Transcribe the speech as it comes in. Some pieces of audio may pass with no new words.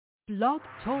Blog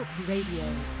Talk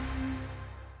Radio.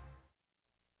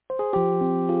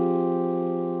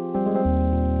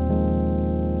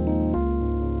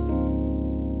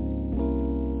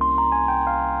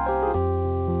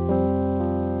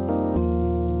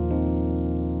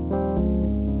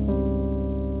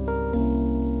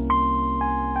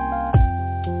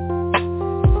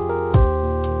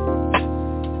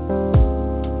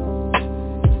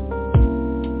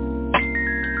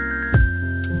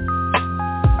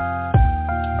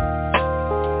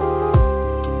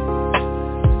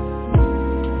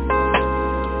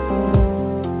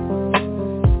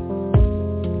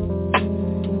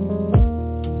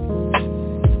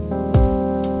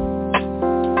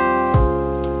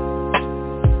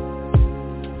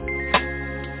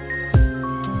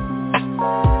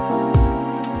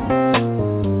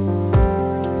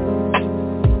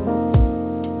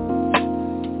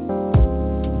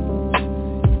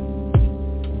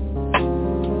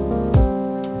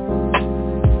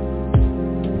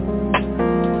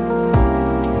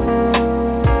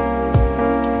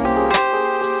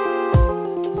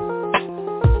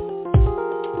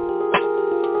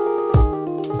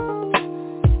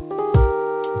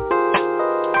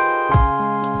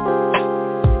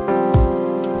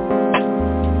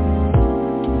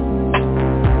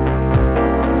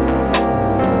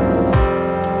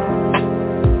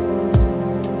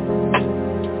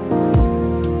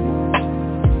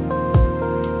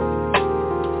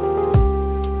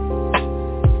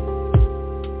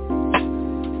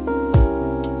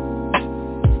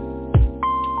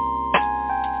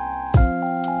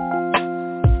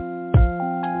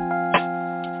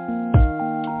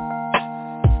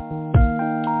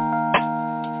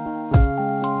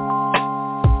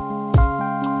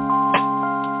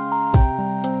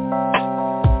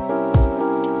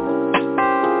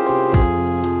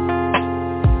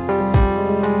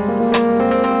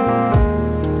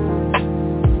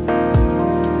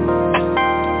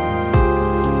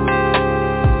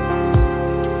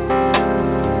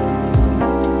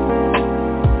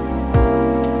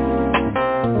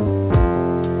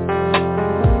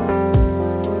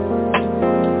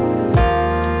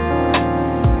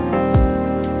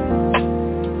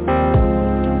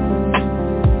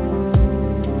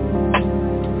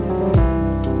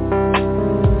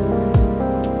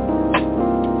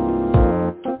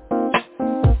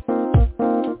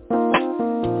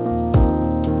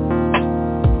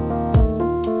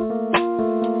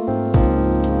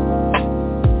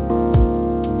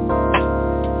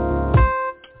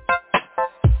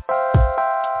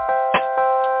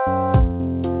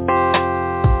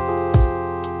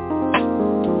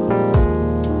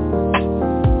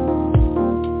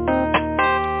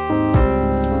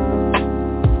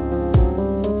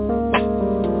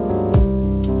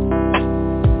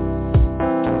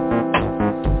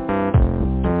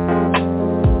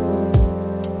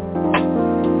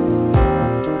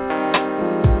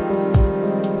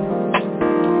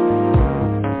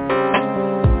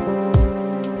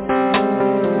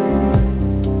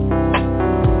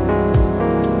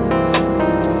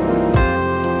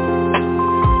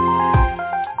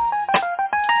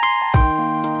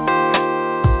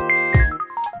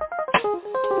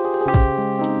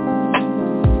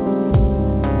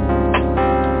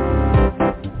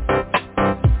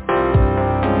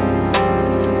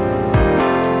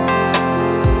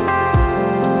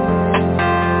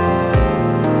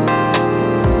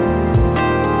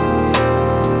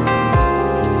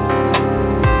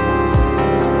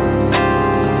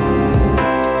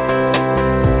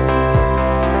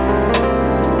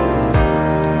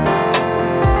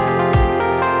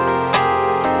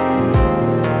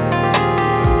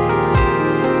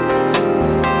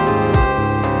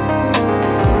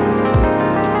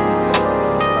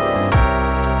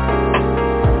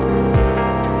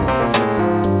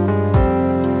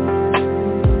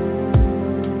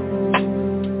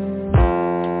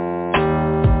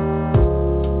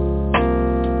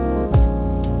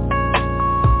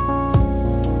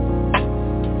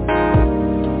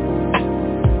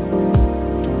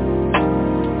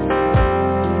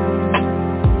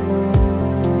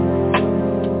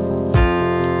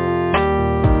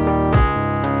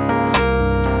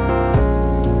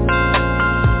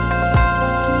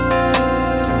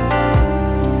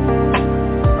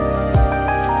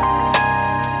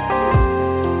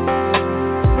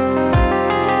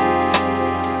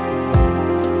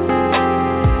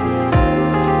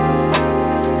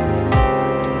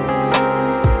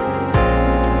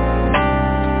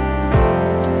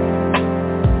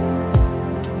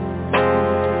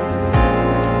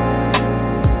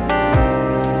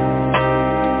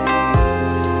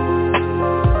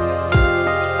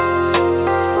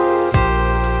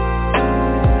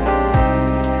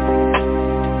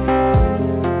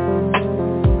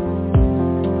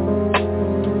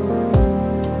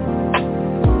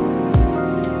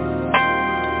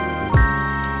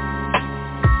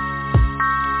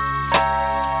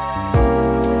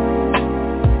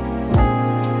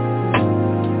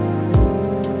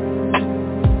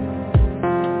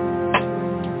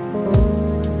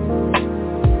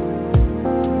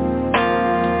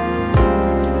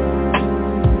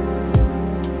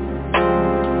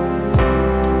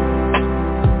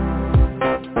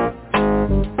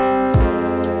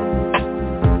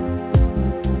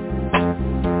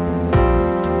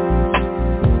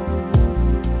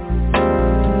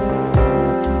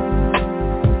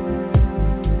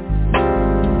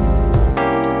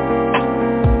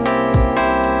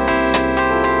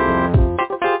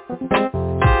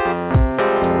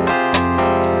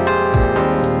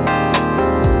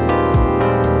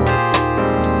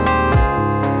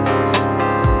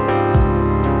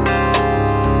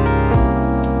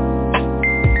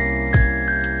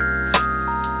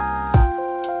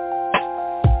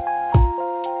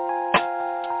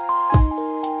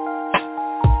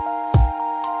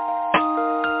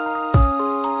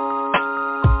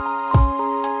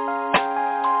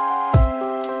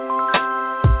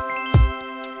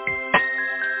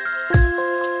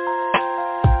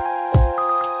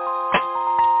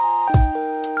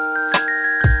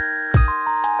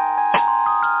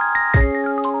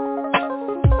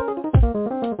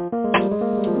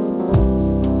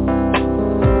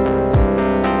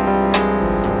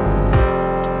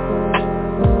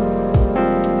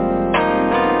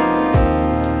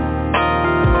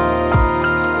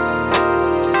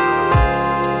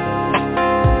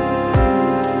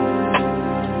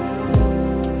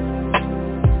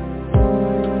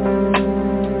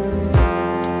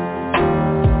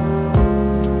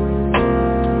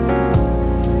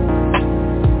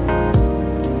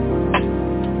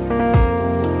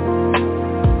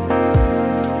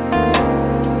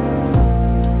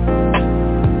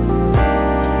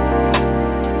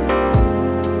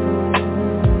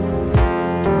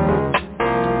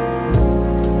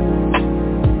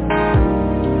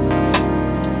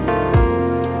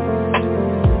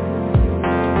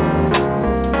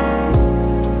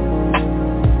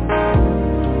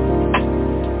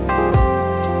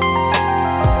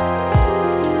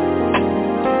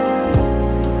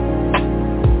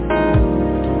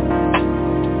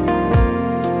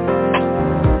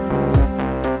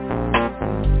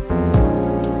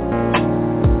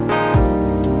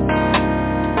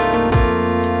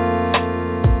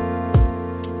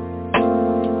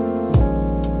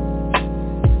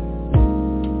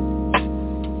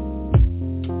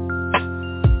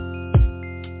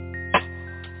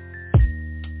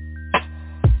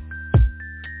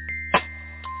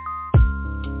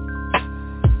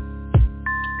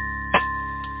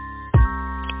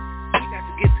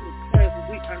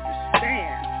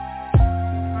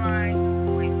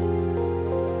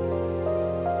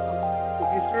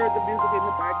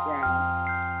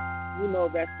 You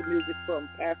know that's the music from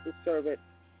Pastor Servant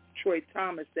Troy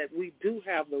Thomas that we do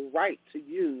have the right to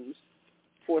use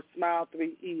for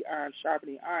S.M.I.L.E.3E Iron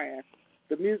Sharpening Iron.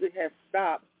 The music has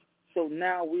stopped, so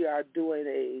now we are doing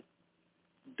a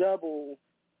double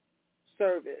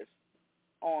service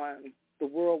on the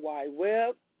World Wide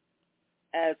Web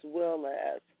as well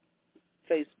as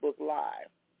Facebook Live.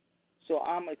 So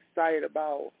I'm excited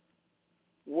about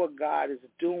what God is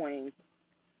doing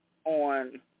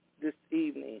on this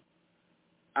evening.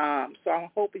 So I'm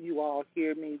hoping you all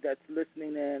hear me that's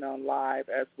listening in on live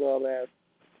as well as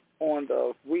on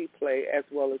the replay as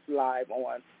well as live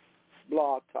on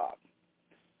Blog Talk.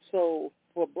 So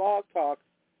for Blog Talk,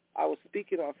 I was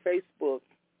speaking on Facebook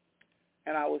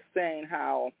and I was saying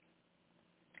how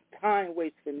time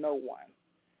waits for no one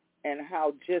and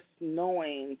how just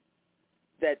knowing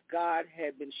that God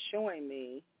had been showing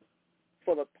me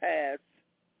for the past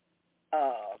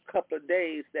couple of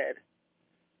days that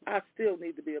I still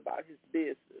need to be about his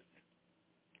business.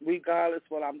 Regardless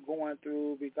what I'm going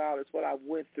through, regardless what I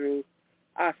went through,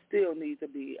 I still need to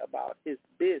be about his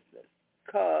business.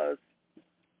 Because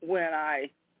when I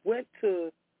went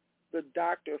to the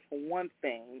doctor for one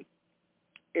thing,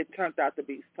 it turned out to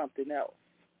be something else.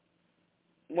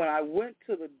 When I went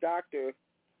to the doctor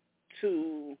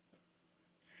to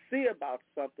see about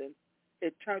something,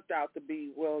 it turned out to be,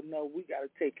 well, no, we got to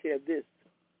take care of this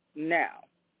now.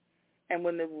 And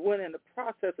when they went in the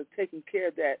process of taking care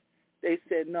of that, they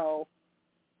said, no,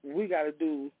 we got to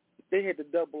do, they had to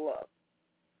double up.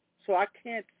 So I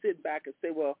can't sit back and say,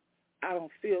 well, I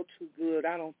don't feel too good,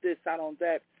 I don't this, I don't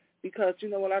that, because, you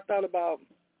know, what I thought about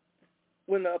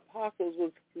when the apostles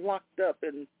was locked up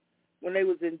and when they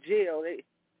was in jail, they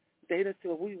didn't say,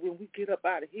 well, when we get up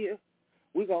out of here,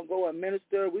 we're going to go and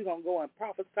minister, we're going to go and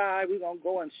prophesy, we're going to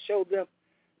go and show them.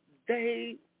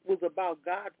 They was about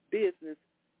God's business,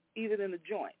 even in the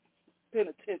joint,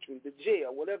 penitentiary, the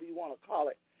jail, whatever you want to call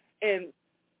it. And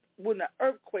when the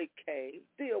earthquake came,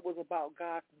 still was about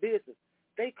God's business.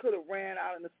 They could have ran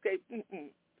out and escaped.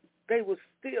 They were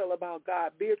still about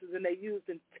God's business, and they used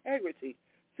integrity.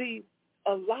 See,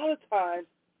 a lot of times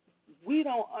we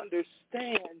don't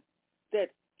understand that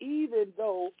even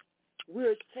though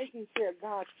we're taking care of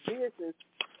God's business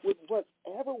with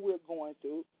whatever we're going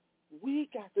through, we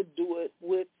got to do it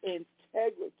with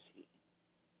integrity.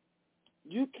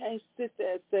 You can't sit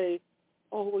there and say,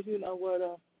 oh, well, you know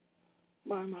what,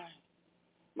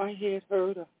 my head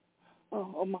hurt,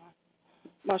 or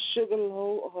my sugar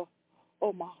low, or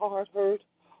oh, my heart hurt,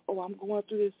 oh, I'm going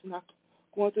through this and I'm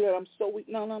going through that, I'm so weak.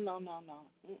 No.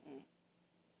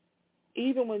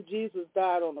 Even when Jesus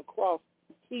died on the cross,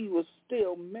 he was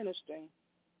still ministering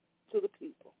to the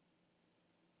people.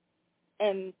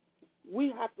 And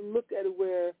we have to look at it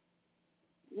where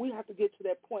we have to get to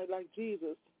that point like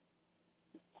Jesus,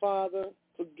 Father,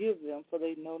 forgive them, for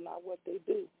they know not what they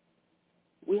do.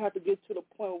 We have to get to the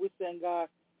point where we're saying, God,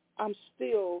 I'm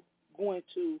still going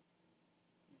to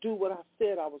do what I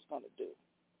said I was going to do.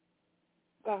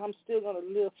 God, I'm still going to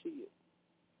live for you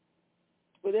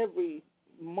with every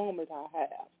moment I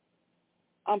have.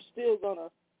 I'm still going to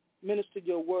minister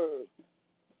your word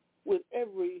with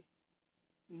every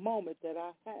moment that I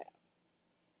have.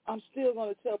 I'm still going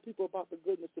to tell people about the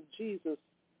goodness of Jesus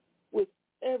with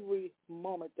every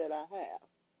moment that I have.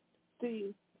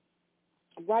 See,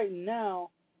 right now,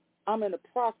 I'm in the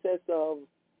process of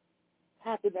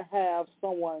having to have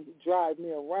someone drive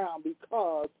me around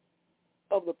because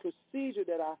of the procedure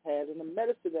that I had and the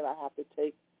medicine that I have to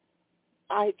take.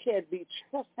 I can't be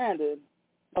trust-handed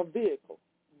a vehicle,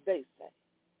 they say.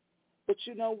 But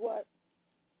you know what?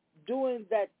 During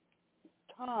that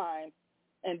time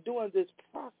and during this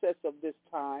process of this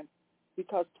time,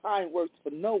 because time works for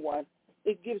no one,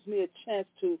 it gives me a chance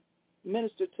to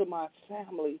minister to my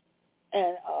family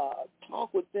and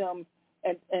talk with them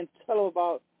and tell them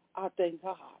about, I thank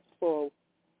God for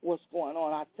what's going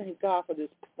on. I thank God for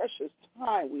this precious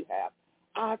time we have.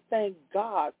 I thank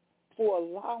God for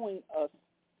allowing us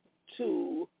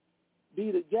to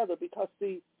be together because,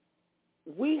 see,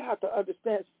 we have to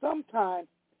understand sometimes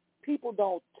people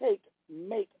don't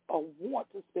make or want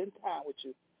to spend time with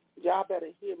you. Y'all better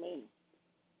hear me.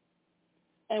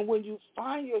 And when you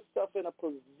find yourself in a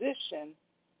position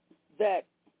that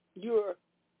you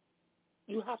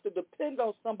have to depend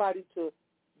on somebody to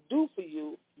do for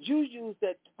you, you use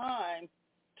that time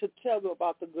to tell them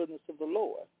about the goodness of the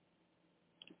Lord.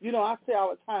 You know, I say all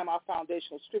the time our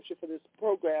foundational scripture for this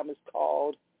program is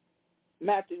called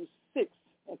Matthew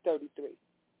 6:33.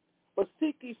 But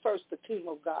seek ye first the kingdom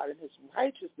of God and his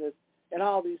righteousness, and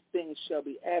all these things shall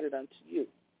be added unto you.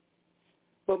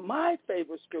 But my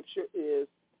favorite scripture is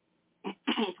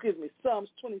excuse me, Psalms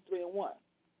 23:1.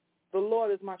 The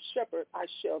Lord is my shepherd, I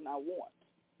shall not want.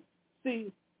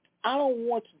 See, I don't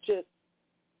want to just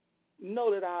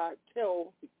know that I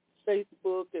tell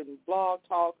Facebook and blog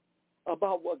talk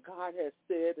about what God has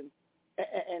said and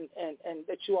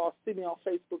that you all see me on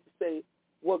Facebook to say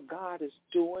what God is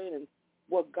doing and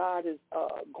what God is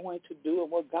going to do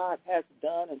and what God has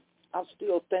done, and I'm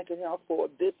still thanking him for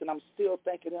this and I'm still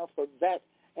thanking him for that,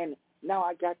 and now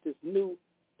I got this new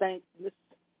thankness.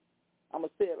 I'm going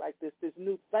to say it like this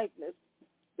new thankness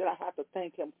that I have to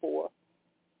thank him for.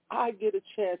 I get a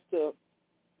chance to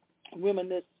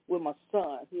reminisce with my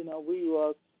son. You know, we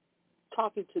were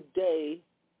talking today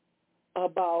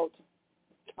about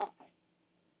time.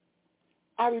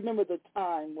 I remember the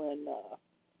time when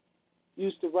you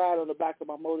used to ride on the back of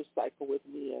my motorcycle with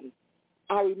me, and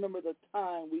I remember the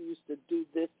time we used to do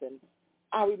this, and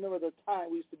I remember the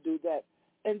time we used to do that.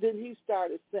 And then he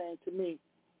started saying to me,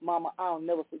 Mama, I'll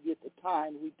never forget the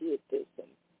time we did this. And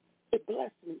it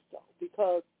blessed me so,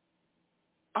 because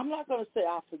I'm not going to say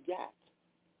I forgot,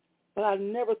 but I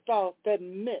never thought that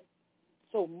meant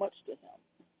so much to him.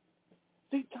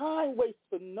 See, time waits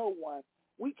for no one.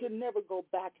 We can never go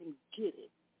back and get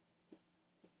it.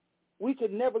 We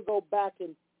could never go back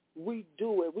and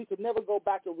redo it. We could never go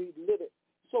back and relive it.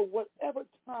 So whatever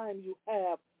time you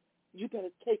have, you better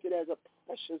take it as a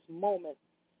precious moment,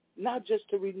 not just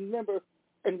to remember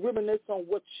and reminisce on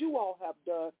what you all have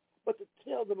done, but to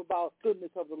tell them about the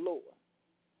goodness of the Lord.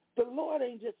 The Lord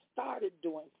ain't just started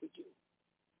doing for you,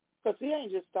 because he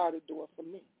ain't just started doing for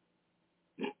me.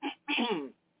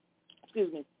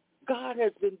 Excuse me. God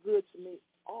has been good to me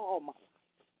all my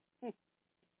life.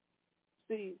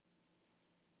 See,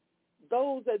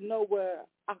 those that know where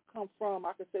I come from,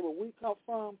 I can say where we come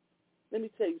from. Let me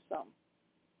tell you something.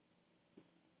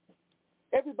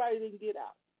 Everybody didn't get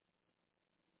out.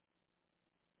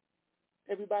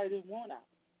 Everybody didn't want out.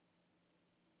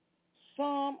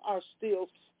 Some are still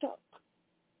stuck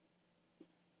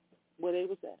where they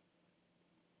was at.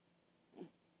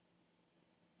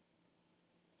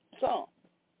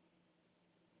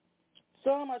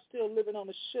 Some are still living on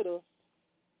the shouldas,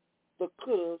 the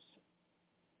couldas,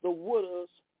 the wouldas,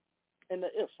 and the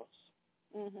ifs.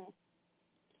 Mm-hmm.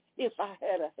 If I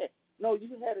had a head. No,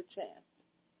 you had a chance.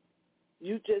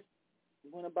 You just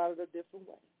went about it a different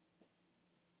way.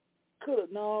 Coulda.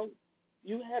 No,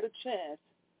 you had a chance.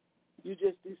 You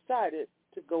just decided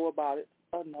to go about it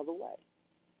another way.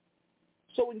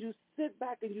 So when you sit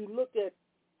back and you look at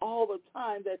all the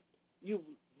time that you've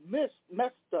messed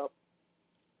up,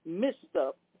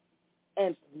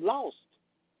 and lost,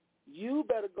 you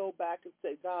better go back and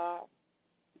say, God,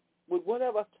 with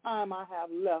whatever time I have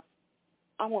left,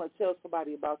 I want to tell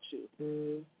somebody about you.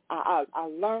 Mm-hmm. I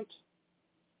learned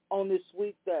on this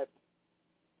week that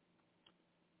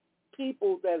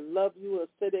people that love you or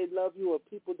say they love you, or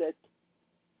people that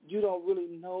you don't really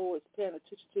know is paying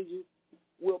attention to you,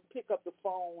 will pick up the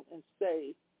phone and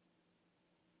say,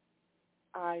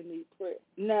 I need prayer.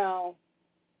 Now,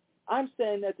 I'm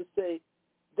saying that to say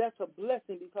that's a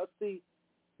blessing, because, see,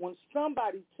 when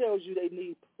somebody tells you they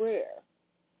need prayer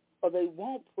or they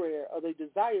want prayer or they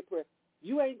desire prayer,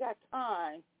 you ain't got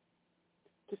time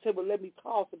to say, well, let me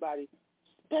call somebody,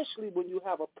 especially when you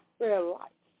have a prayer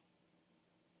life.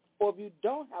 Or if you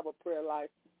don't have a prayer life,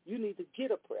 you need to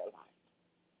get a prayer life.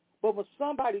 But when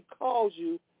somebody calls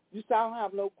you, you say, I don't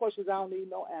have no questions, I don't need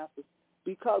no answers.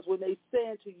 Because when they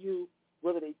saying to you,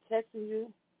 whether they texting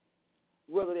you,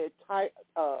 whether they're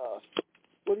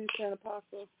what are you saying,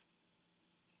 Apostle?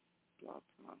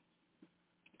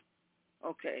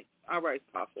 Okay, all right,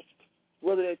 Apostle.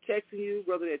 Whether they're texting you,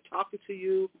 whether they're talking to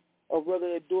you, or whether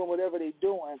they're doing whatever they're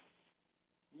doing,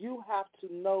 you have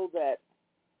to know that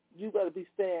you got to be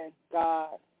saying, God,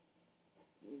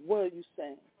 what are you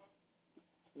saying?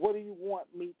 What do you want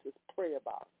me to pray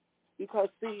about? Because,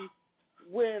 see,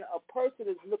 when a person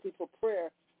is looking for prayer,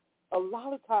 a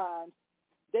lot of times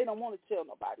they don't want to tell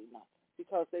nobody nothing,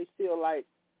 because they feel like,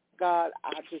 God,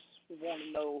 I just want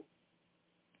to know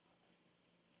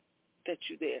that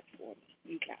you're there for me.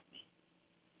 You got me.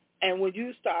 And when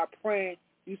you start praying,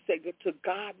 you say, to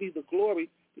God be the glory,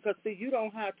 because, see, you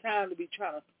don't have time to be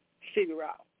trying to figure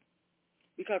out.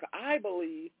 Because I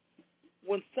believe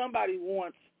when somebody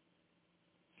wants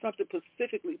something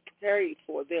specifically prayed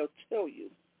for, they'll tell you.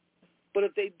 But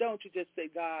if they don't, you just say,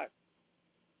 God,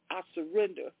 I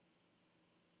surrender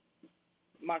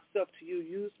myself to you.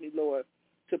 Use me, Lord,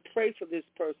 to pray for this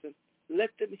person. Let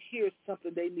them hear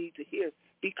something they need to hear,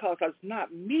 because it's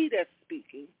not me that's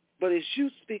speaking, but it's you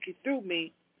speaking through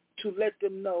me to let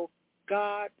them know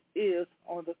God is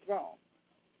on the throne.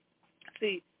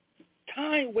 See,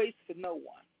 time waits for no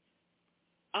one.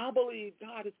 I believe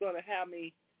God is going to have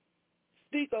me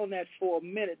speak on that for a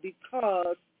minute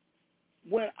because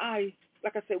when I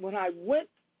went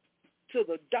to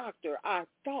the doctor, I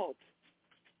thought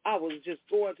I was just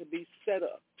going to be set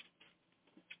up.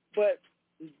 But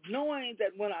knowing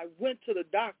that when I went to the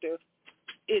doctor,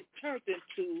 it turned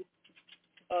into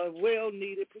a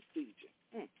well-needed procedure.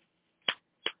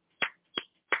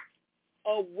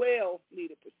 A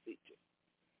well-needed procedure.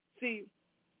 See,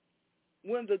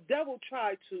 when the devil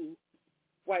tried to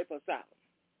wipe us out,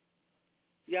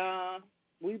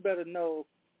 we better know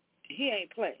he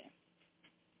ain't playing.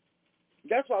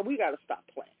 That's why we got to stop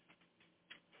playing.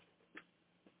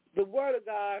 The Word of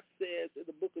God says in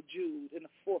the book of Jude, in the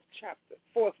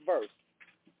 4th verse,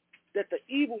 that the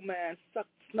evil man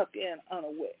snuck in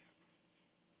unaware.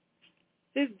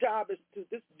 His job is to,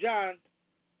 this John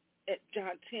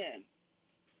 10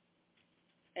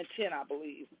 and 10, I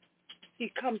believe, he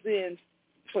comes in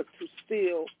to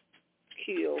steal,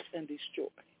 kill, and destroy.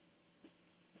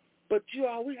 But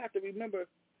we have to remember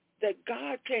that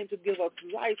God came to give us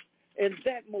life and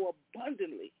that more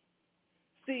abundantly.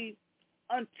 See,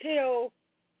 until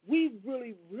we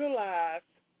really realize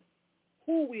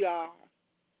who we are,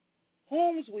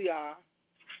 whom we are,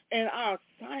 and our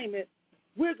assignment,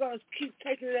 we're going to keep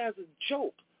taking it as a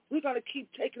joke. We're going to keep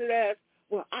taking it as,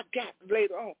 well, I got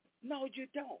later on. No, you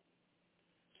don't.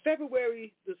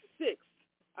 February the 6th,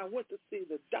 I went to see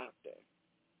the doctor,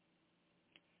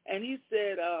 and he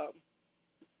said,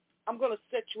 I'm going to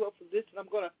set you up for this, and I'm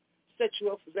going to set you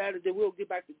up for that, and then we'll get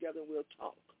back together and we'll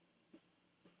talk.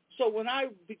 So when I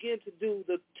began to do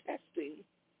the testing,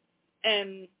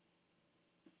 and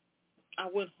I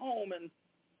went home, and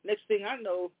next thing I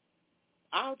know,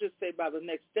 I'll just say by the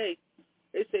next day,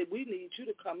 they said, we need you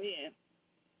to come in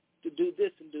to do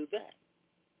this and do that.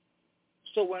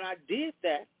 So when I did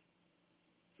that,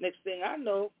 next thing I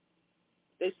know,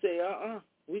 they say,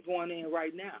 we going in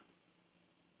right now.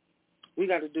 We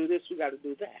got to do this, we got to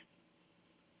do that.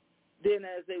 Then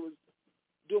as they was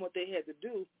doing what they had to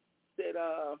do, said,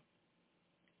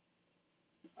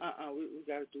 we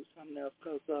got to do something else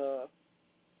because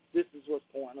this is what's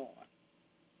going on.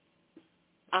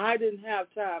 I didn't have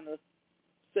time to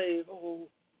say, oh,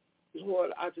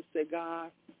 Lord, I just said,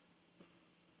 God,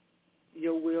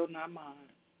 your will, not mine.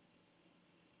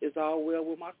 It's all well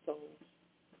with my soul.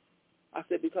 I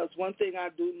said, because one thing I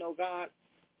do know, God,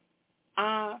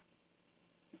 I've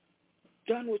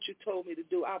done what you told me to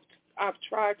do. I've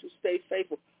tried to stay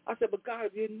faithful. I said, but God,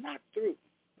 if you're not through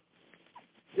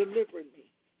delivering me,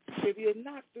 if you're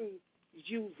not through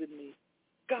using me,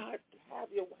 God, have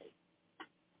your way.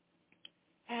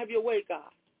 Have your way,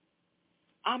 God.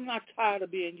 I'm not tired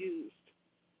of being used.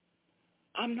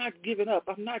 I'm not giving up.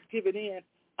 I'm not giving in.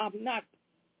 I'm not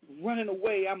running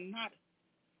away. I'm not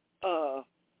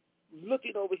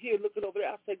looking over here, looking over there.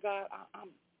 I say, God,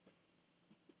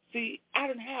 See, I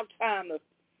didn't have time to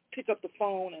pick up the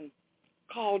phone and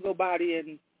call nobody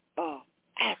and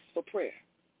ask for prayer.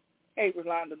 Hey,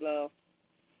 Rolanda Love.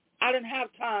 I didn't have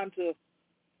time to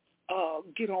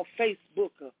get on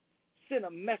Facebook or send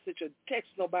a message or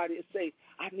text nobody and say,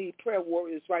 I need prayer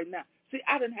warriors right now. See,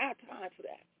 I didn't have time for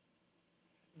that.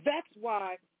 That's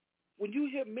why when you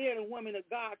hear men and women of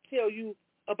God tell you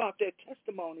about their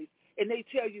testimonies and they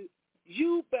tell you,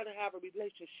 you better have a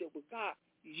relationship with God.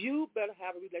 You better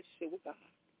have a relationship with God.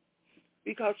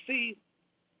 Because, see,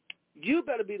 you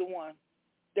better be the one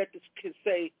that can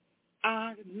say,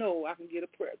 I know I can get a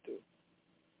prayer through.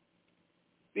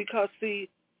 Because, see,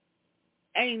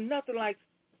 ain't nothing like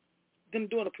them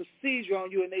doing a procedure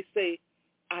on you and they say,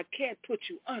 I can't put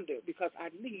you under because I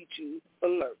need you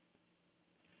alert.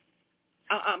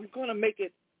 I'm going to make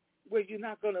it where you're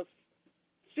not going to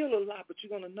feel a lot, but you're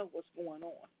going to know what's going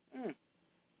on.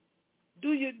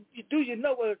 Do you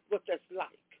know what that's like?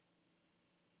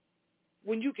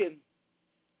 When you can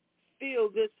feel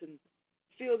this and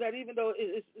feel that, even though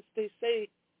they say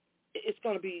it's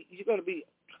going to be, you're going to be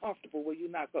comfortable where you're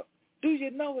not going. Do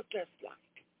you know what that's like?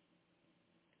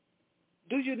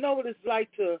 Do you know what it's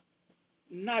like to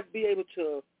not be able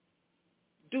to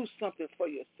do something for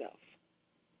yourself?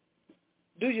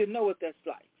 Do you know what that's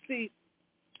like? See,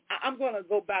 I'm going to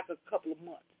go back a couple of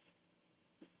months.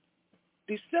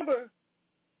 December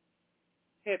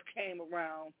had came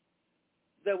around.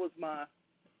 That was my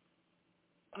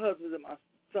husband and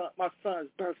my son's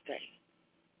birthday.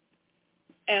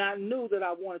 And I knew that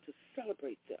I wanted to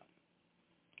celebrate them.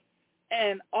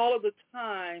 And all of the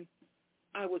time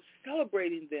I was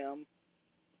celebrating them,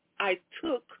 I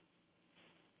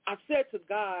said to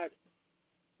God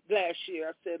last year,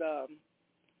 I said,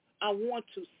 I want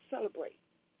to celebrate.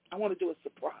 I want to do a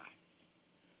surprise.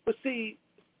 But see,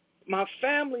 My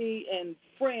family and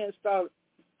friends thought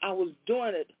I was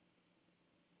doing it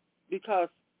because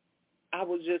I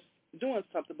was just doing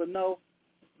something. But no,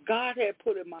 God had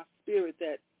put in my spirit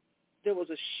that there was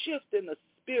a shift in the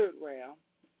spirit realm.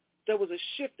 There was a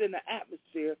shift in the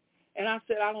atmosphere. And I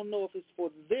said, I don't know if it's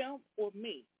for them or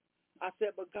me. I said,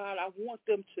 but God, I want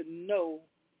them to know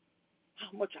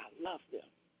how much I love them.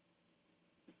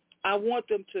 I want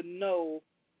them to know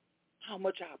how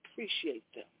much I appreciate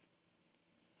them.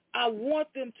 I want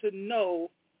them to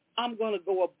know I'm going to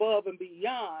go above and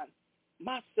beyond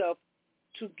myself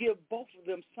to give both of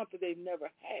them something they've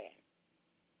never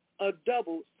had, a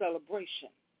double celebration,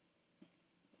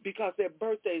 because their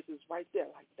birthdays is right there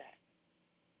like that,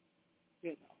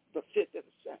 you know, the 5th and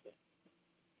the 7th.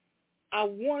 I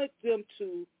wanted them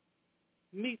to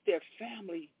meet their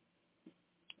family.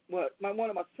 Well, I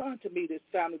wanted my son to meet his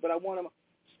family, but I wanted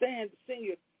Stan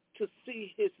Sr. to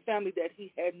see his family that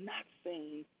he had not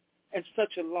seen in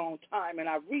such a long time. And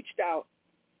I reached out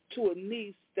to a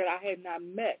niece that I had not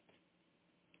met,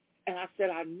 and I said,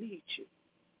 I need you.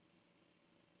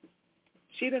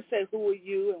 She didn't say, who are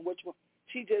you and which one.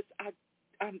 She just,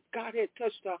 God had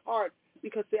touched her heart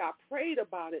because, see, I prayed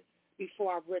about it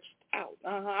before I reached out.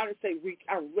 I didn't say reach,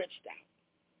 I reached out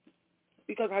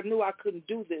because I knew I couldn't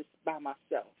do this by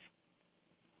myself.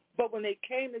 But when they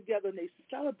came together and they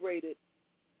celebrated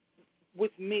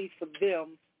with me for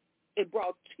them, it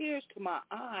brought tears to my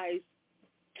eyes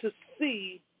to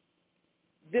see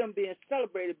them being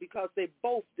celebrated because they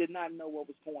both did not know what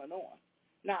was going on.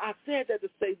 Now, I said that to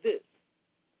say this.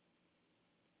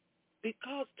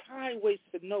 Because time waits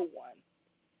for no one,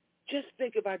 just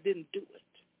think if I didn't do it.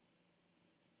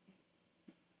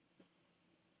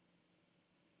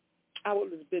 I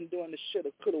would have been doing the shoulda,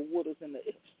 coulda, wouldas, and the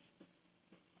ifs.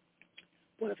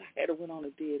 What if I had went on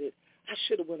and did it? I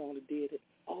should have went on and did it.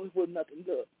 Oh, it was nothing.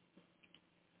 Look,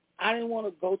 I didn't want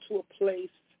to go to a place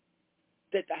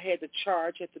that I had to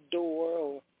charge at the door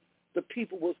or the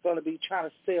people was going to be trying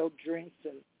to sell drinks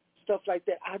and stuff like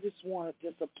that. I just wanted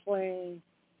just a plain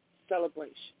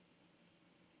celebration.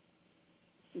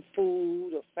 Some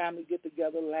food, a family get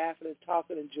together, laughing and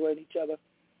talking, enjoying each other.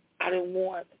 I didn't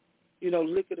want,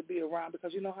 liquor to be around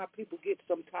because you know how people get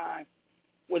sometimes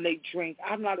when they drink.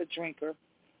 I'm not a drinker,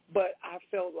 but I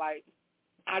felt like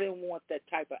I didn't want that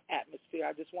type of atmosphere.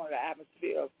 I just wanted an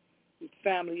atmosphere of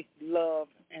family, love,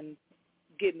 and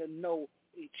getting to know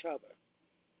each other.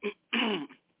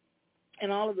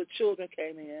 And all of the children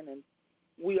came in, and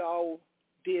we all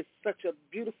did such a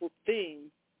beautiful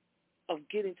thing of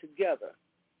getting together.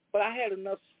 But I had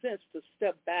enough sense to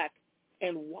step back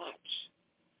and watch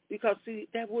because, see,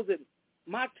 that wasn't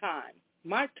my time.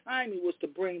 My timing was to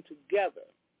bring together.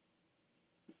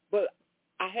 But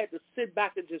I had to sit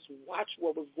back and just watch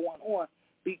what was going on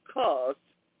because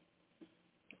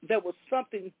there was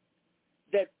something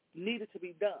that needed to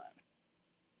be done.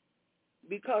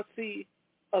 Because, see,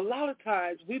 a lot of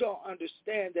times we don't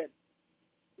understand that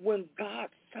when God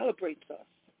celebrates us,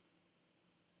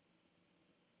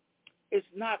 it's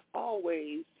not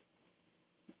always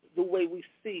the way we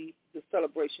see the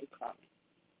celebration coming.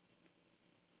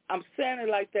 I'm saying it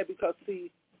like that because,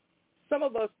 see, some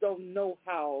of us don't know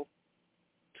how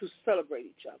to celebrate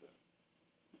each other.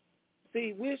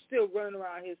 See, we're still running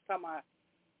around here talking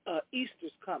about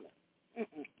Easter's coming.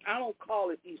 I don't call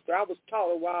it Easter. I was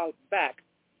taught a while back.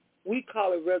 We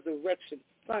call it Resurrection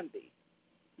Sunday.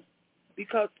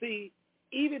 Because, see,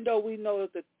 even though we know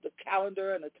that the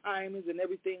calendar and the timings and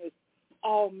everything is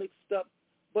all mixed up,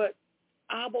 but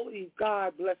I believe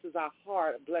God blesses our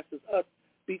heart and blesses us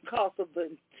because of the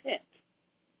intent.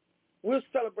 We're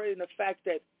celebrating the fact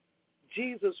that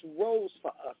Jesus rose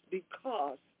for us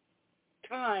because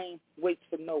time waits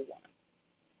for no one.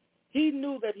 He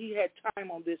knew that he had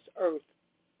time on this earth,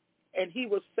 and he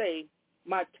would say,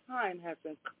 my time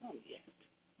hasn't come yet.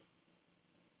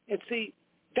 And see,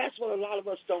 that's what a lot of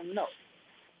us don't know,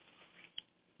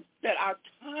 that our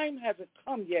time hasn't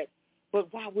come yet,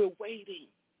 but while we're waiting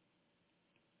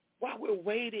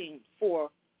for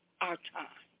our time,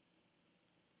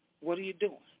 what are you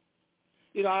doing?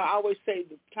 I always say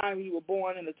the time you were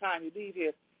born and the time you leave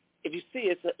here, if you see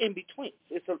it's an in-between.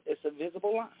 It's a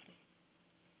visible line.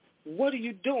 What are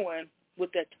you doing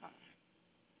with that time?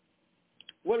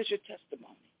 What is your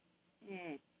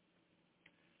testimony?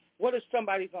 What is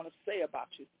somebody going to say about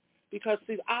you? Because,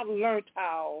 see, I've learned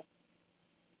how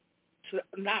to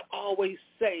not always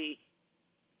say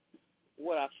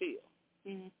what I feel.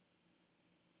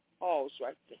 Oh, it's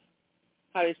right there.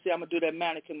 How they say I'm going to do that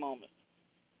mannequin moment.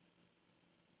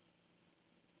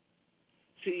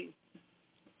 See,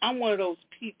 I'm one of those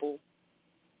people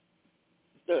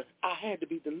that I had to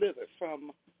be delivered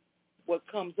from what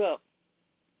comes up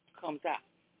comes out.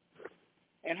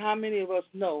 And how many of us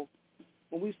know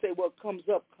when we say what comes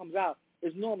up comes out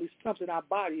is normally something our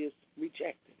body is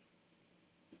rejecting?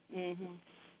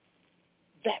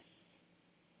 That's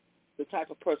the type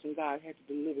of person God had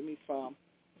to deliver me from.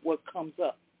 What comes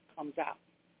up comes out.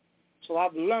 So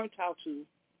I've learned how to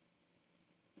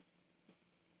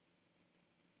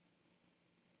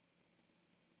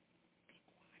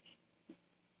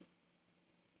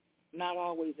not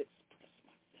always express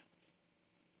myself.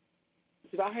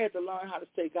 See, I had to learn how to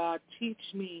say, God,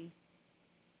 teach me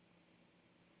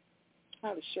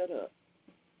how to shut up.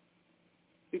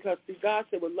 Because, see, God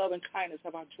said, with love and kindness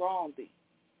have I drawn thee.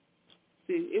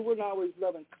 See, it wasn't always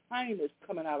love and kindness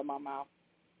coming out of my mouth.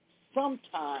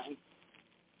 Sometimes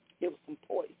it was some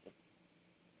poison.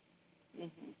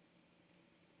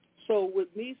 So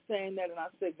with me saying that, and I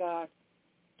said, God,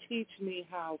 teach me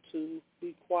how to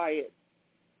be quiet,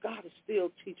 God is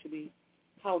still teaching me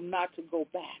how not to go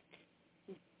back.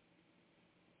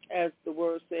 As the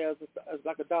word says, as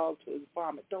like a dog to his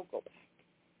vomit, don't go back.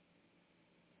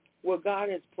 Where God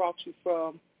has brought you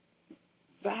from,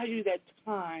 value that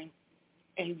time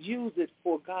and use it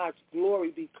for God's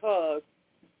glory, because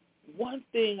one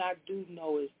thing I do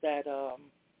know is that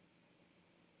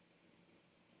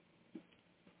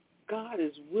God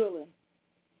is willing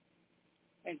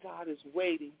and God is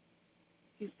waiting.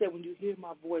 He said, when you hear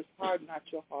my voice, harden not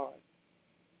your heart.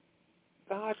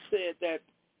 God said that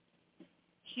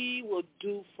he will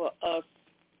do for us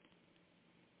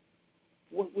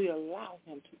what we allow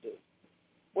him to do.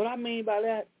 What I mean by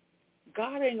that,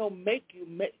 God ain't going to make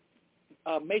him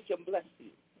bless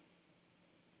you.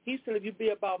 He said, if you be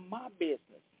about my business,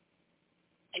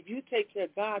 if you take care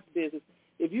of God's business,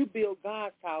 if you build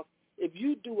God's house, if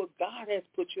you do what God has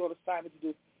put you on assignment to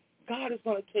do, God is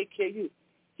going to take care of you.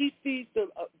 He feeds the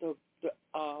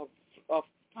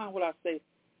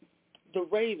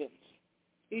ravens.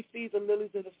 He feeds the lilies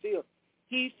in the field.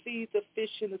 He feeds the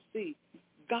fish in the sea.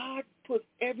 God put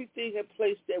everything in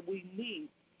place that we need.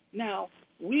 Now,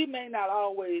 we may not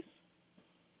always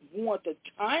want the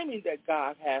timing that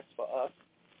God has for us,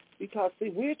 because, see,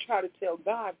 we're trying to tell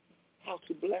God how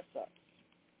to bless us.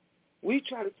 We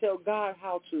try to tell God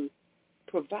how to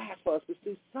provide for us. But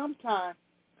see, sometimes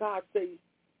God says,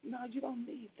 no, you don't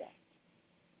need that.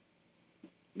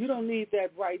 You don't need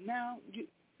that right now.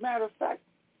 Matter of fact,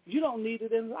 you don't need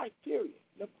it in life, period.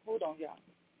 Hold on, y'all.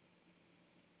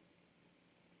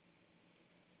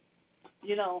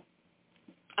 You know,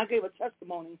 I gave a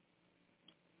testimony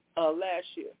last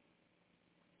year,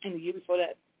 and the year before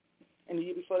that, and the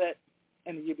year before that,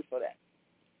 and the year before that.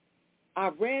 I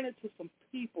ran into some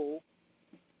people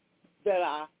that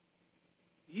I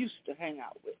used to hang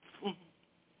out with.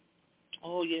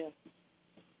 Oh, yeah.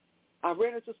 I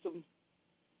ran into some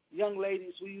young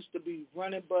ladies. We used to be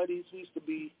running buddies. We used to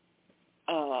be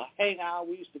hang out.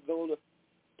 We used to go to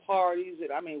parties.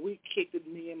 And, I mean, we kicked it,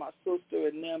 me and my sister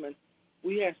and them, and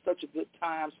we had such a good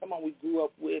time. Some of them we grew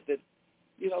up with, and,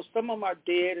 you know, some of them are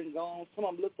dead and gone. Some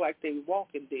of them look like they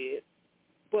walking dead.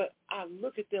 But I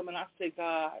look at them and I say,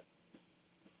 God,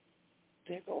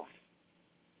 there go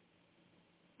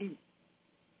I.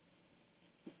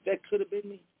 That could have been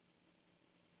me.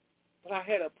 But I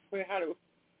had a prayer.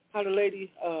 How the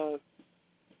lady,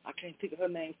 I can't think of her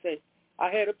name, say, I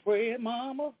had a praying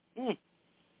mama.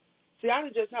 See, I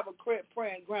didn't just have a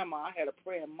praying grandma. I had a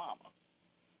praying mama.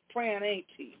 Praying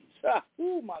aunties.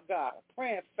 Oh, my God. A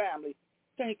praying family.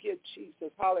 Thank you,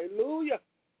 Jesus. Hallelujah.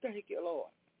 Thank you, Lord.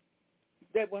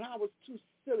 That when I was too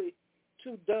silly,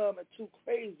 too dumb, and too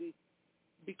crazy,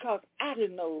 because I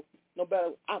didn't know no better,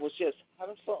 I was just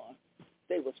having fun.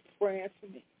 They was praying for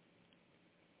me.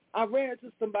 I ran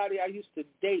into somebody I used to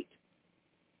date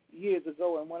years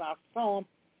ago, and when I saw him,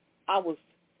 I was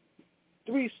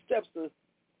 3 steps to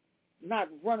not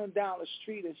running down the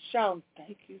street and shouting,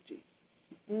 thank you,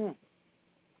 Jesus.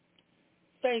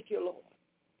 Thank you, Lord.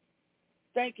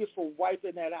 Thank you for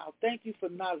wiping that out. Thank you for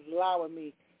not allowing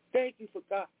me. Thank you for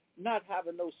God not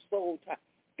having no soul tie.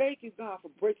 Thank you, God, for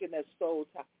breaking that soul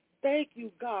tie. Thank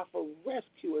you, God, for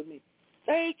rescuing me.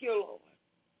 Thank you, Lord.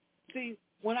 See,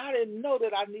 when I didn't know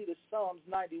that I needed Psalms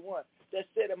 91 that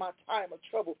said in my time of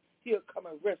trouble, he'll come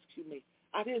and rescue me.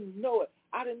 I didn't know it.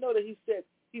 I didn't know that he said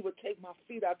he would take my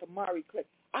feet out the miry clay.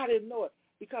 I didn't know it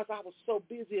because I was so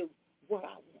busy with what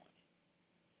I wanted.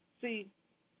 See,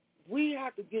 we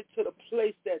have to get to the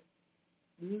place that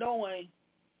knowing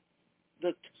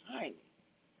the timing.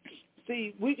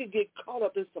 See, we can get caught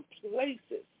up in some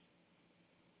places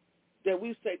that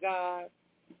we say, God,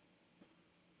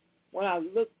 when I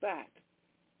look back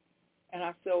and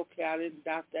I say, okay, I didn't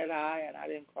dot that I and I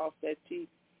didn't cross that T,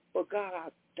 but God, I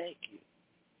thank you.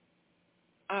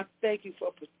 I thank you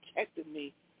for protecting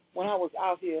me when I was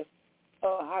out here.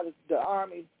 How the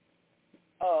Army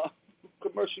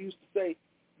commercial used to say,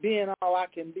 being all I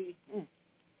can be.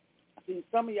 See,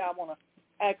 some of y'all want to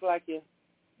act like you've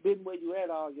been where you at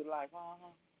all your life.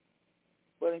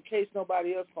 But in case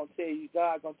nobody else going to tell you,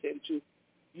 God going to tell the truth,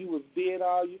 you was being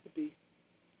all you could be.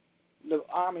 The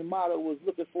Army motto was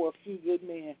looking for a few good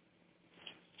men.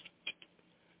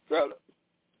 Brother,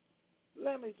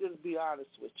 let me just be honest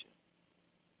with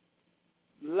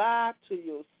you. Lie to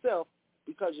yourself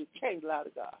because you can't lie to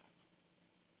God.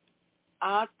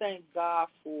 I thank God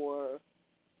for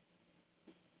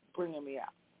bringing me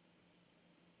out.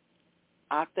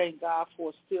 I thank God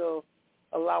for still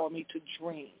allowing me to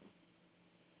dream.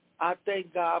 I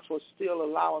thank God for still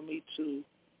allowing me to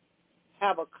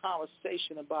have a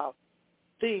conversation about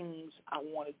things I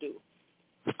want to do.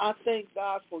 I thank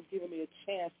God for giving me a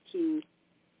chance to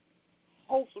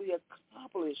hopefully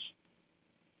accomplish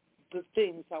the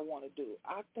things I want to do.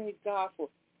 I thank God for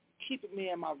keeping me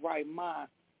in my right mind.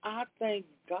 I thank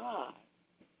God,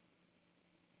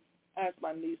 as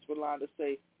my niece Rolanda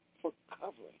say, for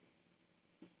covering.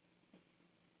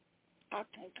 I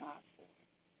thank God for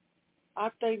it. I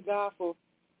thank God for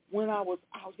when I was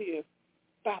out here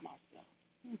by myself.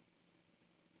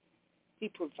 He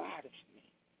provided for me.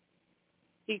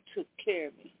 He took care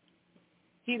of me.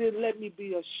 He didn't let me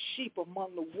be a sheep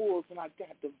among the wolves and I got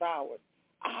devoured.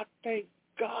 I thank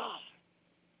God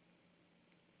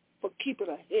for keeping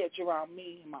a hedge around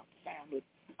me and my family.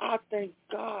 I thank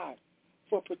God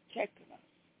for protecting us.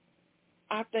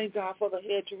 I thank God for the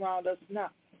hedge around us now.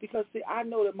 Because, see, I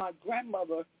know that my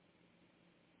grandmother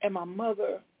and my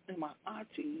mother and my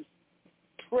aunties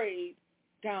prayed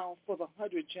down for the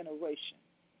 100th generation.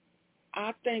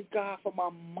 I thank God for my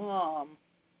mom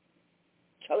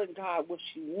telling God what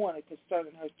she wanted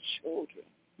concerning her children.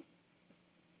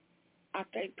 I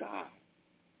thank God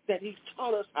that he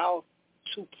taught us how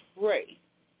to pray.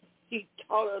 He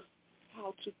taught us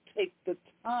how to take the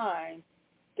time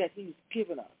that he's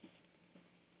given us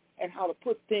and how to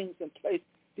put things in place.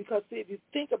 Because, see, if you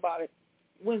think about it,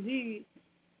 when he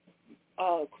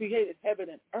created heaven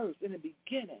and earth in the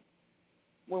beginning,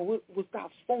 when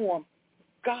without form,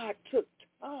 God took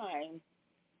time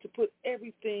to put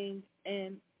everything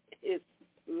in its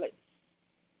place.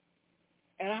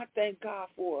 And I thank God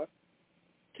for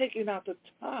taking out the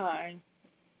time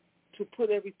to put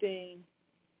everything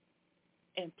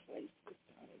in place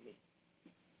concerning me.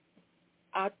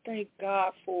 I thank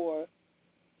God for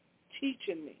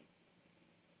teaching me.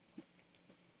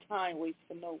 Time waits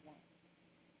for no one.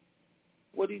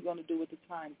 What are you going to do with the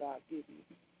time God gives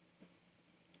you?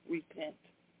 Repent.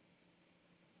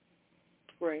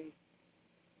 Pray.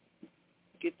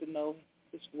 Get to know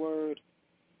his word.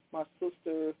 My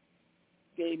sister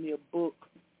gave me a book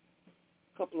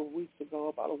a couple of weeks ago,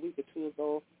 about a week or two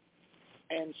ago,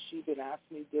 and she been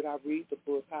asking me, did I read the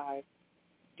book? I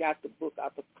got the book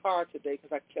out the car today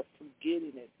because I kept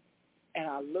forgetting it. And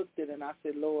I looked at it and I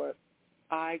said, Lord,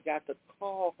 I got to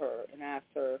call her and ask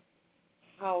her,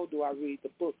 how do I read the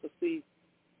book? Because, see,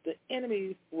 the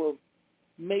enemy will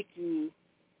make you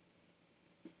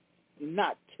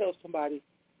not tell somebody,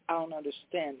 I don't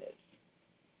understand this.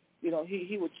 You know,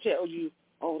 he would tell you,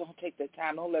 oh, don't take that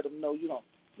time. Don't let them know you don't.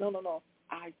 No.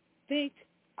 I think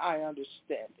I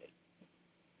understand it.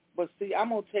 But, see, I'm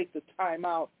going to take the time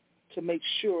out to make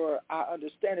sure I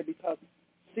understand it because,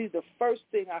 see, the first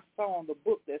thing I saw in the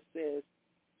book that says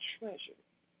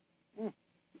treasure.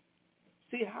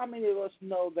 See, how many of us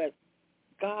know that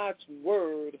God's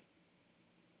word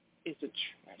is a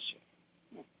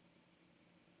treasure?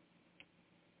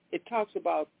 It talks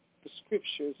about the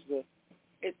scriptures.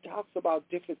 It talks about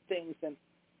different things. And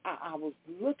I was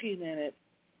looking in it,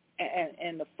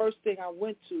 and the first thing I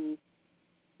went to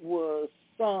was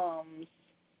Psalms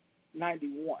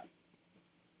 91.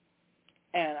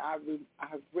 And I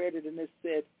read it, and it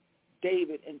said,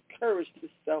 David encouraged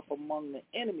himself among the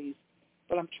enemies,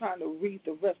 but I'm trying to read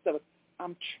the rest of it.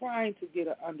 I'm trying to get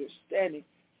an understanding.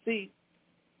 See,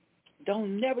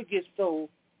 don't never get so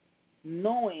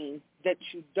knowing that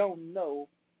you don't know.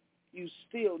 You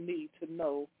still need to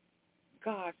know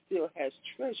God still has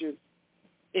treasures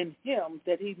in him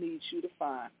that he needs you to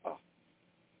find. Oh.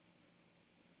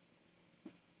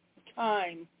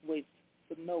 Time waits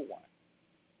for no one.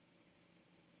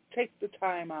 Take the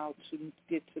time out to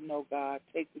get to know God.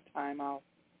 Take the time out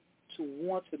to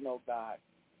want to know God.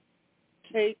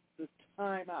 Take the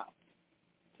time out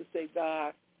to say,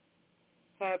 God,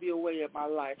 have your way in my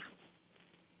life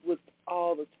with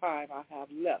all the time I have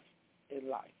left in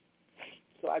life.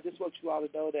 So I just want you all to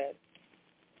know that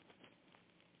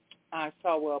I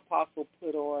saw where Apostle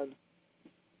put on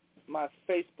my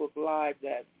Facebook Live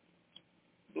that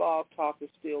Blog Talk is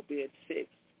still being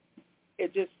fixed.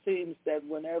 It just seems that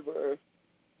whenever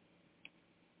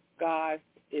God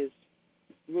is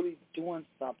really doing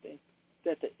something,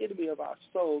 that the enemy of our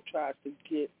soul tries to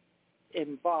get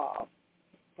involved.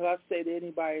 But I say to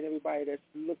anybody and everybody that's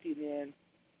looking in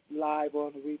live or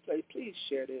on the replay, please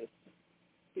share this.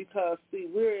 Because, see,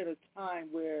 we're in a time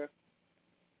where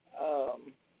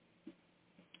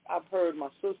I've heard my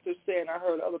sister say, and I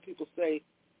heard other people say,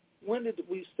 when did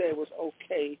we say it was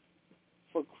okay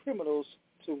for criminals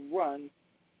to run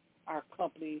our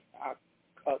company, our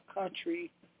country,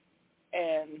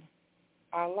 and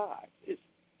our lives? It's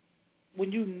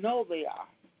when you know they are.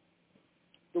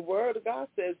 The Word of God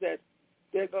says that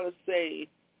they're going to say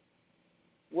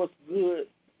what's good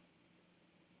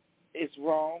is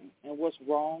wrong and what's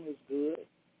wrong is good.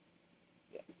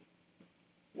 Yeah.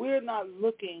 We're not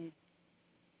looking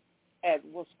at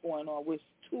what's going on. We're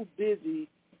too busy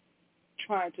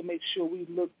trying to make sure we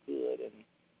look good and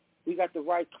we got the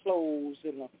right clothes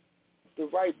and the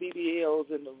right BBLs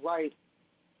and the right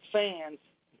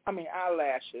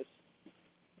eyelashes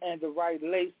and the right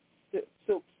lace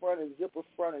silk front and zipper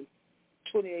front and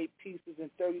 28 pieces and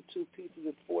 32 pieces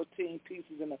and 14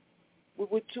 pieces. And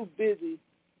we're too busy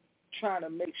trying to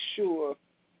make sure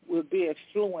we're being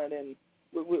fluent and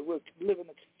we're living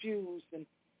confused and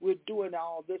we're doing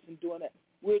all this and doing that.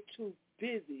 We're too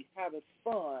busy having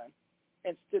fun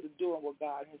instead of doing what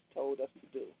God has told us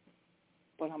to do.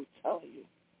 But I'm telling you,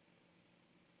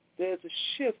 there's a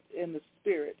shift in the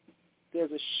spirit.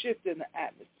 There's a shift in the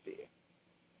atmosphere.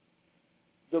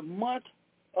 The month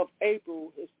of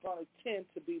April is going to tend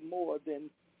to be more than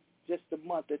just the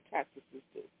month that taxes is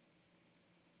due.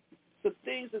 Some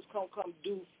things that's going to come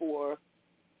due for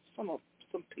some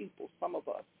people, some of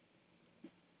us.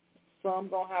 Some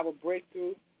going to have a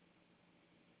breakthrough.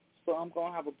 Some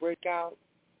going to have a breakout.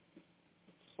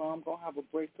 Some going to have a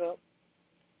breakup.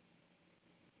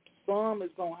 Some is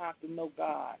going to have to know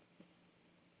God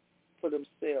for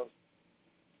themselves.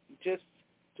 Just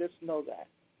know that.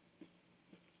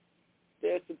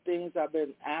 There's some things I've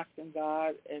been asking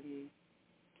God and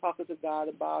talking to God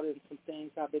about, and some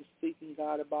things I've been seeking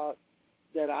God about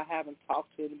that I haven't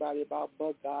talked to anybody about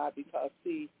but God, because,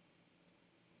 see,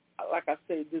 like I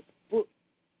say, this book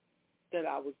that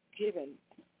I was given,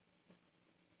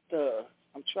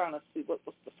 I'm trying to see what's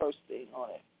the first thing on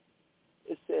it.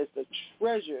 It says the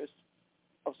treasures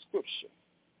of Scripture.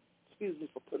 Excuse me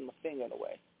for putting my finger in the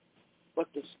way. But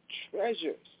the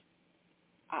treasures,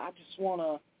 I just want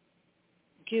to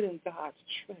get in God's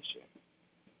treasure.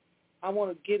 I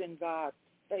want to get in God's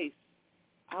face.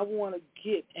 I want to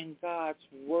get in God's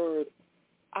word.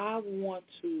 I want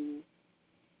to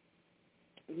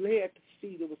lay at the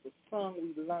feet. It was a song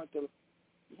we learned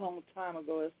a long time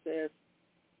ago. It says,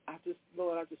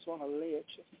 Lord, I just want to lay at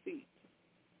your feet.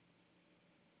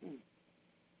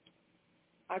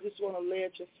 I just want to lay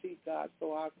at your feet, God,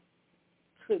 so I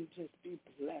couldn't just be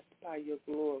blessed by your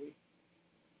glory.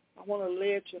 I want to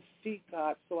lay at your feet,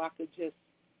 God, so I could just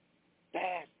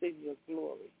bask in your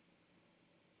glory.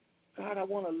 God, I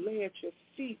want to lay at your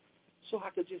feet so I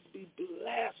could just be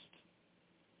blessed.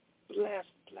 Blessed.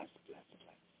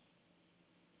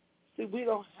 See, we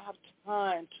don't have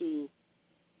time to,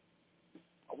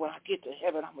 when I get to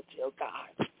heaven, I'm going to tell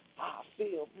God how I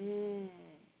feel.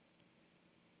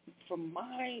 From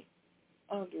my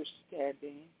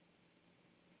understanding,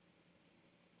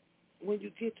 when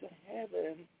you get to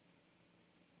heaven,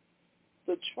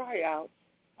 the tryouts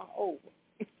are over.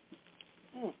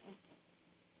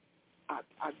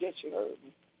 I guess you heard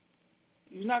me.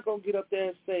 You're not going to get up there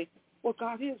and say, well,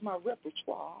 God, here's my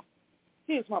repertoire.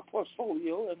 Here's my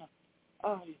portfolio. And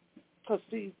because,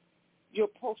 see, your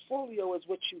portfolio is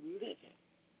what you live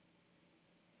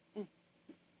in.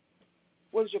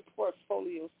 What is your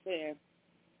portfolio saying?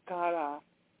 God, I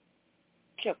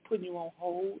kept putting you on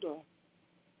hold, or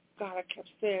God, I kept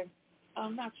saying,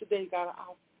 not today, God,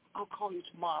 I'll call you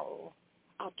tomorrow.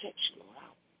 I'll text you, Lord.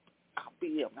 I'll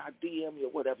BM, I'll DM you,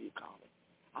 whatever you call it.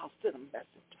 I'll send a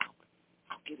message.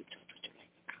 I'll get in touch with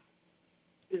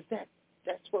you later.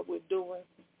 That's what we're doing?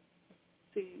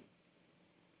 See,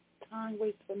 time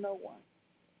waits for no one.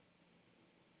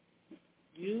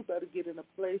 You better get in a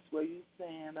place where you're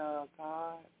saying, God,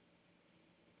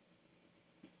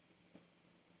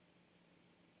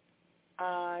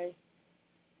 I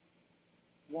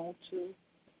want to,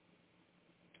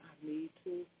 I need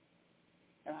to,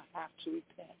 and I have to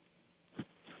repent.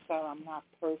 God, I'm not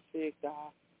perfect. I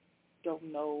don't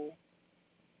know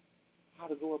how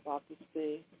to go about this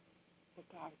thing. But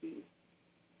God,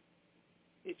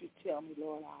 if you tell me,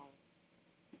 Lord,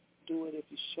 do it if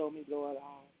you show me, Lord.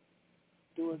 I'll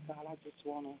do it, God. I just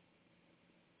want to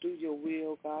do your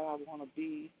will, God. I want to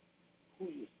be who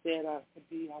you said I could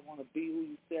be. I want to be who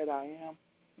you said I am.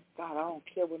 God, I don't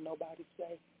care what nobody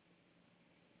say.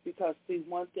 Because, see,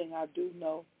 one thing I do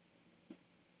know,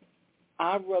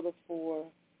 I'd rather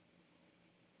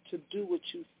to do what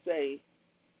you say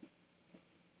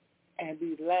and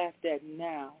be laughed at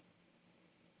now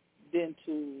than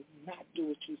to not do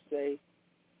what you say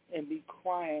and be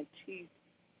crying, teeth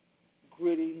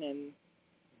gritting and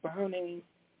burning,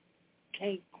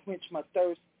 can't quench my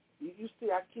thirst. You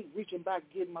see, I keep reaching back,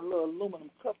 getting my little aluminum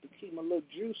cup to keep my little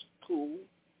juice cool.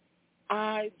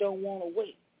 I don't want to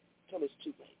wait till it's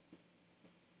too late.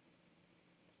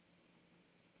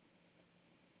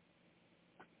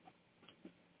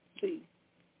 See,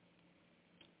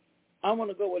 I want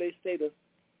to go where they say the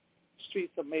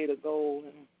streets are made of gold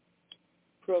and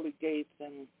pearly gates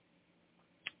and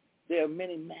there are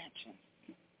many mansions.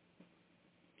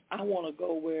 I want to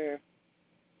go where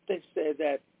they say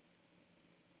that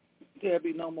there'll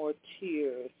be no more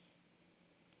tears,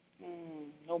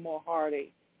 no more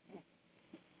heartache,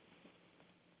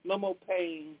 no more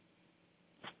pain.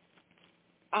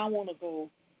 I want to go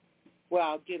where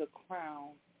I'll get a crown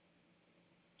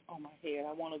on my head.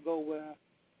 I want to go where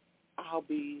I'll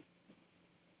be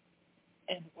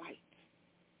in white.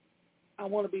 I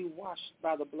want to be washed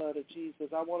by the blood of Jesus.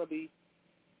 I want to be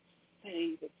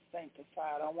saved and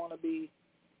sanctified. I want to be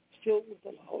filled with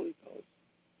the Holy Ghost.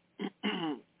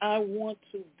 I want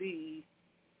to be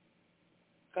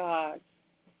God's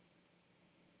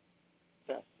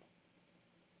vessel.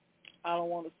 I don't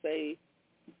want to say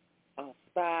a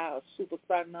spy, a super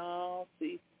spy. No,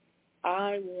 see,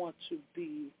 I want to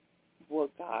be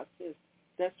what God says.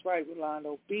 That's right,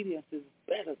 Rolando. Obedience is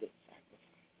better than sacrifice.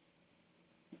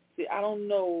 See, I don't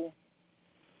know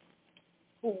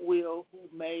who will,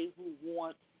 who may, who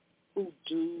wants, who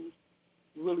do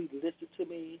really listen to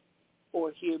me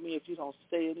or hear me if you don't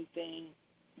say anything.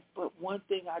 But one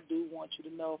thing I do want you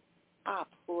to know, I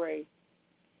pray.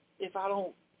 If I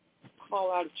don't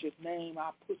call out at your name,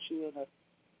 I'll put you in a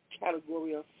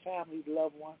category of family,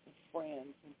 loved ones, and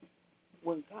friends. And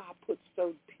when God puts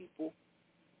certain people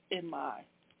in my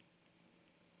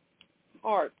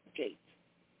heart gate,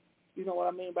 you know what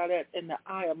I mean by that? In the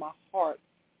eye of my heart,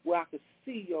 where I could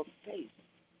see your face,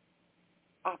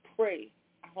 I pray.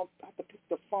 I don't have to pick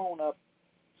the phone up.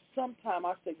 Sometimes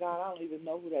I say, God, I don't even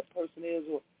know who that person is,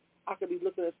 or I could be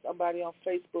looking at somebody on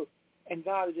Facebook, and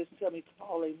God will just tell me,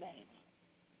 call their name.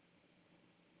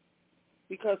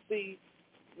 Because, see,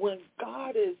 when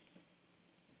God is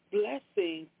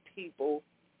blessing people,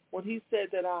 when he said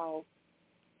that I'll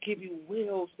give you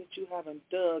wells that you haven't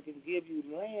dug and give you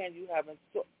land you haven't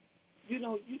sown,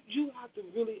 you have to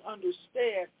really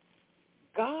understand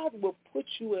God will put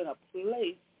you in a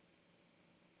place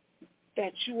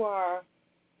that you are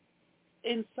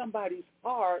in somebody's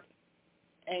heart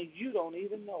and you don't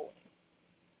even know it.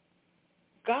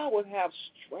 God will have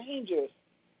strangers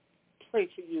pray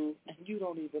for you and you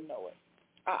don't even know it.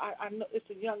 I know it's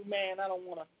a young man. I don't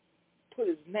want to put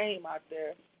his name out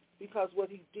there because what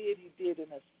he did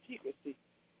in a secrecy.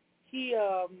 He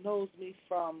knows me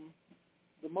from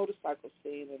the motorcycle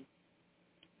scene, and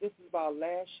this is about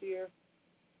last year.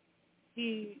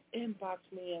 He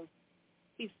inboxed me and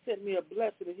he sent me a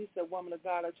blessing, and he said, woman of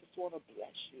God, I just want to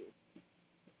bless you.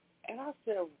 And I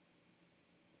said,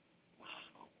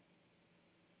 wow,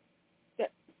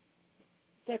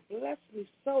 that blessed me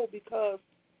so, because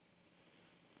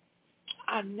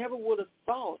I never would have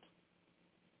thought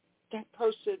that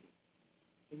person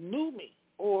knew me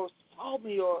or saw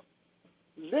me or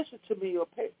listened to me or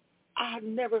paid. I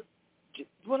never,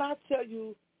 when I tell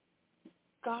you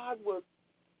God will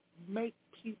make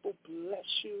people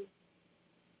bless you,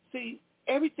 see,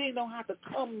 everything don't have to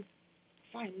come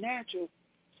financial.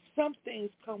 Some things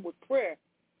come with prayer.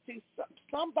 See,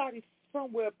 somebody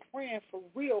somewhere praying for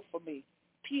real for me,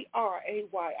 Praying.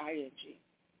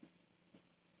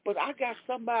 But I got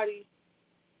somebody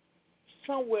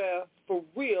somewhere for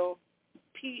real,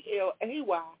 Playing and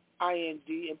Preying.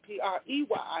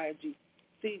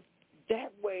 See,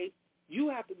 that way you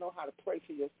have to know how to pray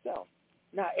for yourself.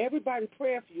 Now, everybody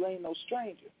praying for you ain't no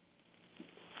stranger.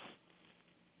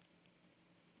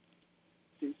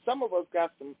 See, some of us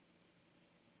got some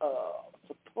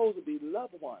supposed to be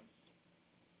loved ones.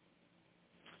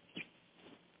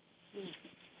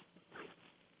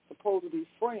 Supposed to be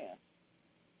friends.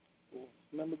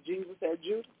 Remember Jesus had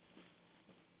Judas?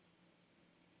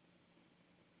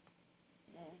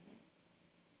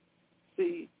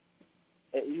 See,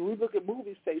 we look at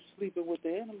movies, say sleeping with the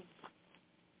enemy.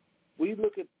 We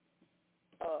look at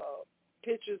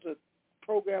pictures of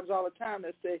programs all the time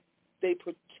that say they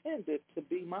pretended to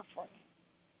be my friend.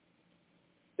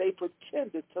 They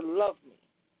pretended to love me,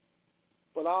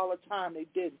 but all the time they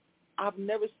didn't. I've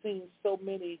never seen so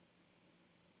many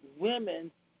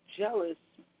women jealous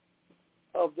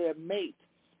of their mate,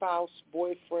 spouse,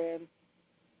 boyfriend.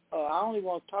 I don't even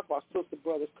want to talk about sister,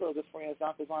 brothers, cousins, friends,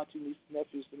 uncles, aunties, nieces,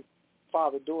 nephews, and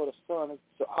father, daughter, son, and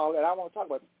so all that. I want to talk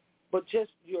about it. But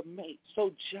just your mate,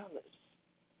 so jealous.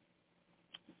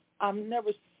 I've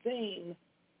never seen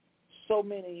so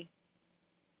many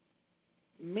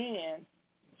men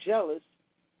jealous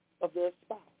of their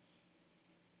spouse.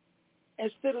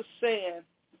 Instead of saying,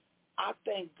 I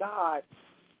thank God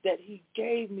that he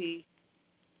gave me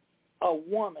a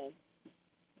woman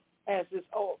as this,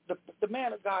 the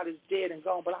man of God is dead and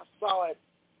gone, but I saw it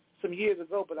some years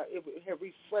ago, but it had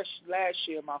refreshed last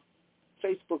year in my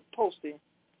Facebook posting,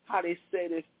 how they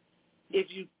said if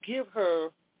you give her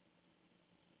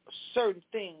certain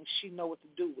things, she know what to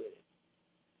do with it.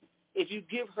 If you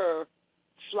give her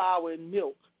flour and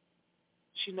milk,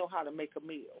 she know how to make a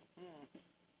meal.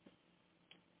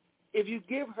 If you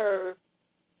give her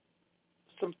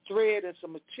some thread and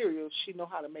some material, she know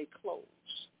how to make clothes.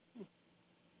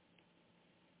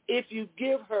 If you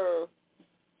give her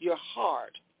your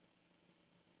heart,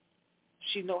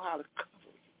 she know how to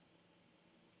cover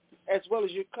you, as well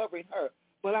as you're covering her.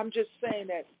 But I'm just saying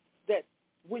that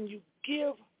when you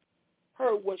give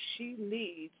her what she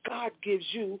needs, God gives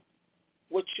you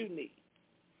what you need.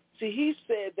 See, he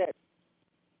said that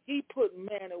he put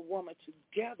man and woman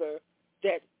together,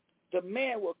 that the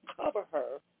man will cover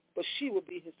her, but she will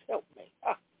be his helpmate.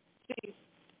 See,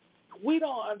 we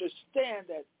don't understand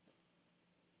that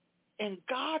in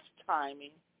God's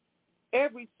timing,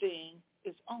 everything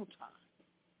is on time.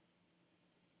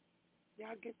 Y'all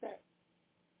get that?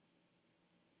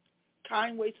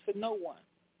 Time waits for no one.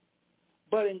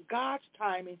 But in God's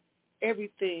timing,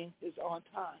 everything is on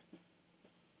time.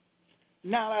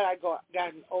 Now that I've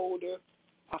gotten older,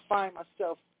 I find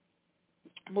myself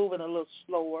moving a little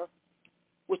slower,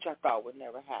 which I thought would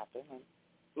never happen, and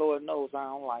Lord knows I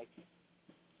don't like it.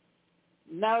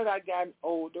 Now that I've gotten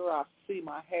older, I see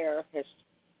my hair has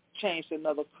changed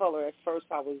another color. At first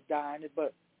I was dyeing it,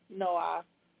 but no, I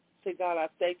say, God, I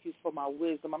thank you for my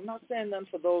wisdom. I'm not saying nothing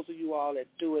for those of you all that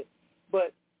do it,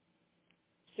 but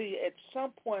see, at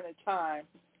some point in time,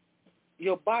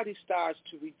 your body starts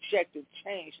to reject and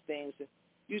change things, and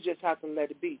you just have to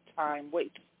let it be. Time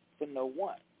waits for no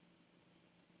one.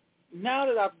 Now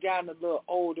that I've gotten a little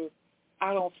older,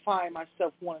 I don't find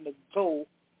myself wanting to go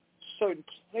certain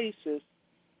places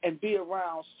and be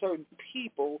around certain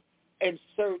people and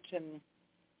certain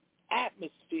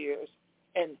atmospheres,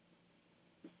 and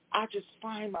I just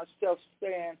find myself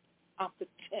saying I'm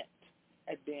content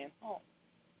at being home.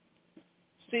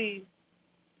 See,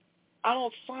 I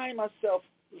don't find myself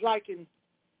liking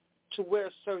to wear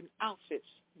certain outfits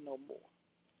no more.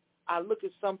 I look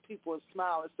at some people and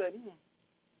smile and say,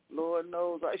 Lord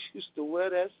knows I used to wear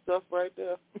that stuff right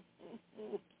there.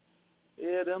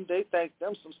 Yeah, they think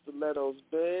them some stilettos.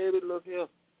 Baby, look here.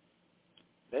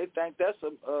 They think that's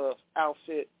an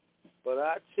outfit. But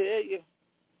I tell you,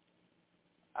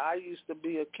 I used to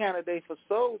be a candidate for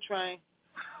Soul Train.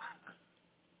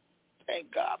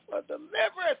 Thank God for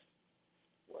deliverance.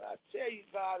 Well, I tell you,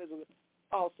 God is an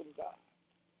awesome God.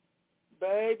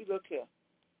 Baby, look here.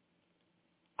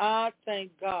 I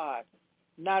thank God,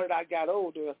 now that I got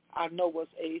older, I know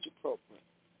what's age appropriate.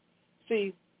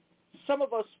 See, some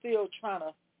of us still trying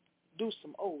to do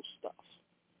some old stuff.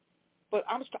 But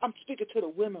I'm speaking to the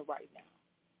women right now.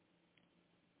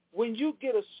 When you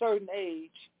get a certain age,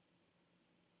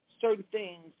 certain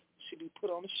things should be put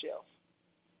on the shelf.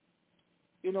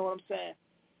 You know what I'm saying?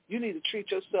 You need to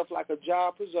treat yourself like a jar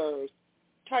of preserves.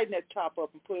 Tighten that top up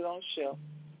and put it on the shelf.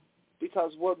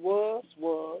 Because what was,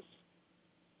 was.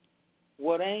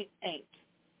 What ain't, ain't.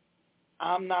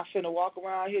 I'm not finna walk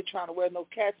around here trying to wear no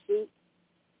cat suit,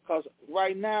 because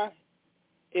right now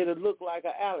it'll look like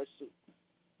an Alice suit.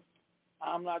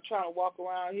 I'm not trying to walk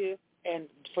around here, and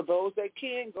for those that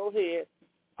can, go ahead.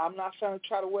 I'm not trying to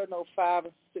try to wear no 5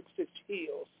 and 6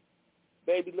 heels.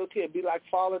 Baby, look here, be like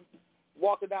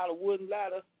walking down a wooden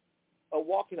ladder or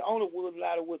walking on a wooden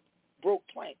ladder with broke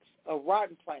planks or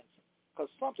rotten planks, because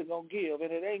something's going to give,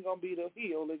 and it ain't going to be the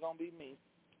heel, it's going to be me.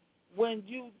 When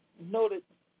you know that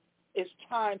it's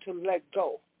time to let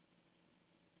go,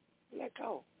 let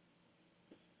go.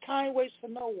 Time waits for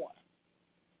no one.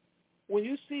 When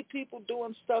you see people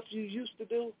doing stuff you used to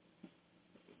do,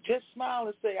 just smile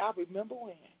and say, I remember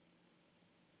when.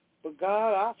 But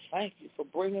God, I thank you for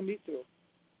bringing me through.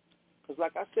 Because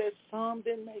like I said, some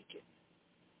didn't make it.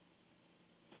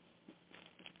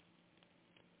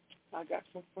 I got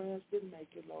some friends that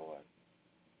make it, Lord.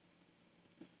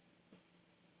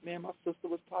 Me and my sister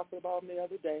was talking about them the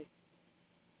other day.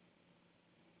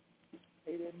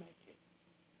 They didn't make it.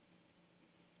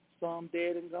 Some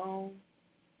dead and gone.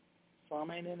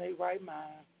 Some ain't in their right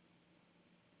mind.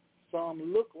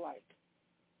 Some look like.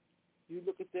 You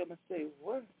look at them and say,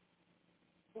 what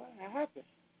happened?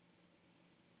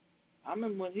 I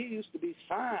remember when he used to be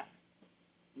fine.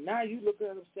 Now you look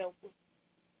at him and say,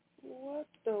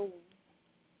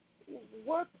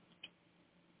 what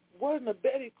in the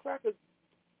Betty Crocker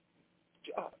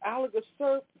alligator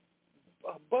syrup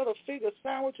butterfinger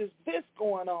sandwich is this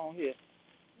going on here?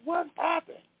 What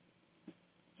happened?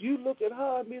 You look at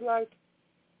her and be like,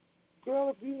 girl,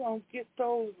 if you don't get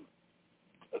those,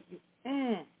 I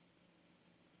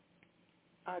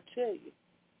tell you,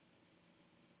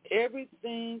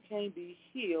 everything can be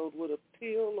healed with a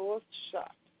pill or a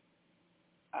shot.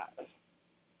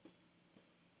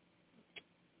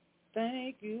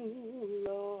 Thank you,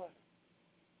 Lord.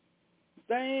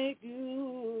 Thank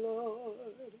you,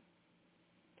 Lord.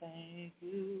 Thank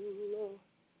you, Lord.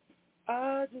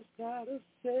 I just gotta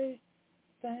say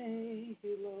thank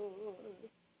you, Lord.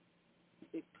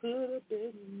 It could have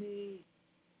been me.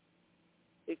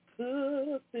 It could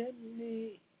have been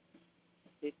me.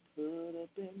 It could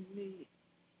have been me.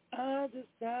 I just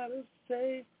gotta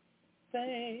say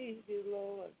thank you,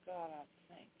 Lord. God, I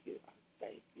thank you. I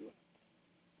thank you.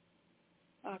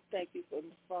 I thank you for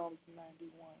Psalms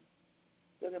 91,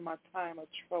 that in my time of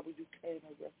trouble you came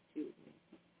and rescued me.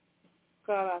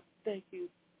 God, I thank you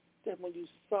that when you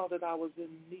saw that I was in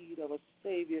need of a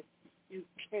Savior, you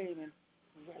came and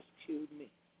rescued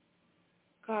me.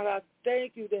 God, I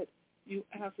thank you that you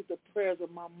answered the prayers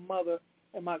of my mother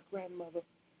and my grandmother.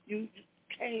 You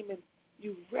came and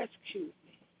you rescued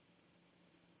me.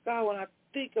 God, when I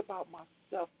think about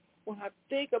myself, when I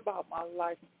think about my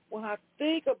life, when I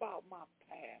think about my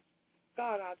past,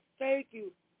 God, I thank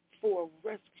you for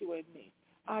rescuing me.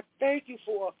 I thank you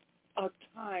for a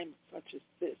time such as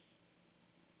this,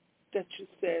 that you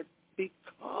said,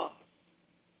 because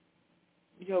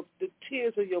the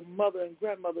tears of your mother and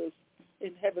grandmothers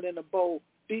in heaven in a bowl,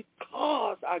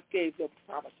 because I gave them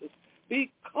promises,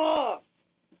 because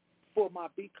for my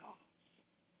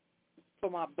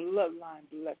bloodline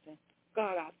blessing.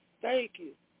 God, I thank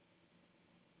you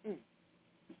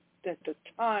that the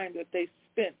time that they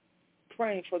spent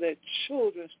praying for their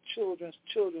children's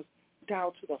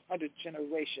down to the 100th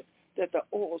generation, that the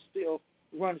oil still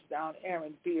runs down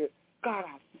Aaron's beard. God,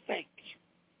 I thank you.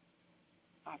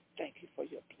 I thank you for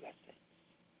your blessings.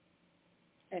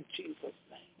 In Jesus'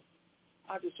 name.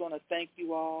 I just want to thank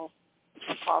you all.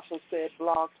 Apostle said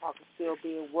Blog Talk is still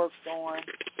being worked on,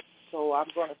 so I'm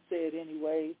going to say it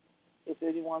anyway. If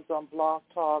anyone's on Blog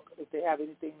Talk, if they have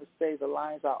anything to say, the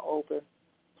lines are open.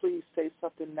 Please say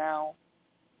something now.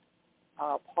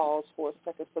 I'll pause for a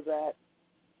second for that.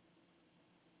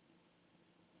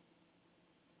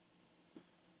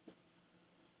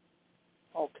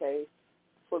 Okay.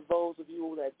 For those of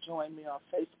you that join me on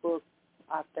Facebook,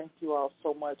 I thank you all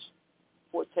so much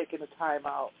for taking the time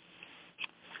out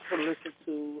to listen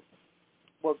to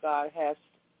what God has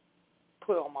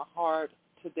put on my heart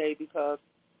today, because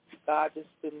God has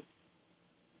been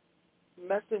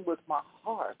messing with my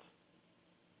heart.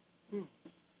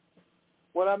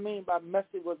 What I mean by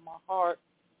messing with my heart,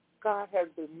 God has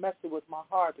been messing with my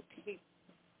heart to keep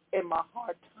in my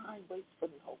heart time waits for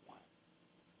no one.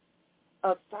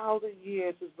 1,000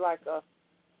 years is like a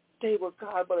day with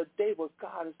God, but a day with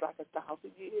God is like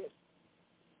 1,000 years.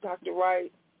 Dr.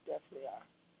 Wright, definitely are.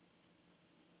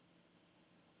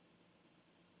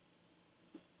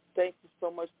 Thank you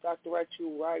so much, Dr. Wright.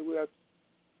 You're right. We are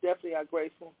definitely are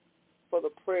grateful for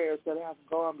the prayers that have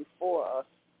gone before us.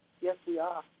 Yes, we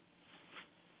are.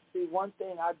 See, one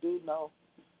thing I do know,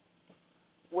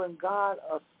 when God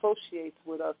associates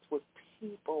with us with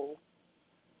people,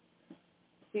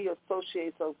 he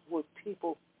associates us with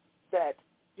people that,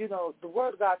 the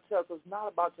Word of God tells us not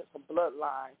about just a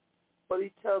bloodline, but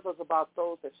he tells us about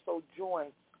those that so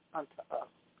join unto us,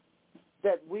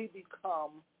 that we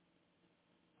become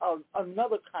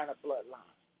another kind of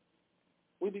bloodline.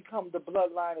 We become the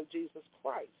bloodline of Jesus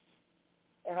Christ.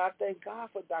 And I thank God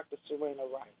for Dr. Serena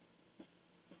Wright.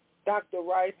 Dr.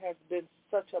 Wright has been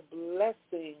such a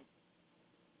blessing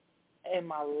in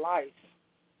my life.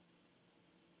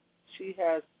 She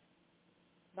has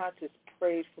not just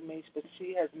prayed for me, but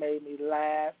she has made me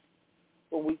laugh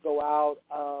when we go out.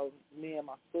 Me and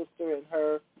my sister and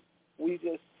her,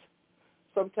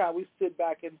 sometimes we sit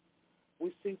back and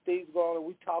we see things going and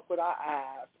we talk with our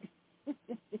eyes.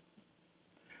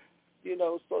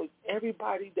 So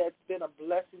everybody that's been a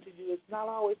blessing to you, it's not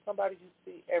always somebody you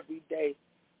see every day,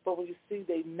 but when you see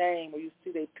their name or you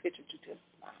see their picture, you just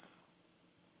smile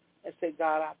and say,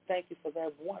 God, I thank you for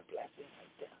that one blessing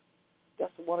right there.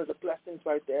 That's one of the blessings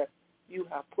right there you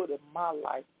have put in my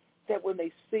life, that when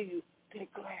they see you, they're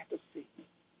glad to see you.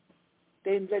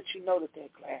 They let you know that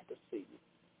they're glad to see you.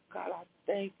 God, I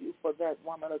thank you for that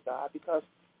woman of God, because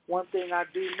one thing I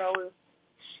do know is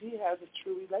she has a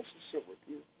true relationship with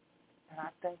you. And I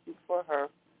thank you for her.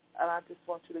 And I just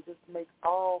want you to just make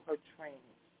all her dreams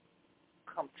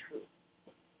come true.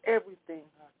 Everything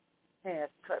her hands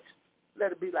touch,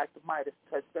 let it be like the Midas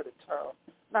touch, let it turn,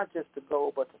 not just to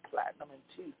gold, but to platinum in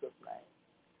Jesus' name.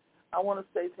 I want to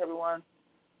say to everyone,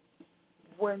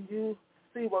 when you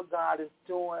see what God is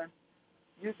doing,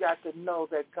 you got to know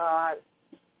that God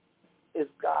is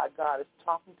God. God is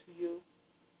talking to you.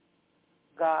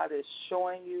 God is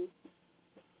showing you.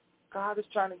 God is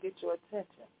trying to get your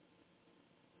attention.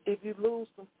 If you lose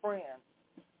some friends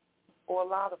or a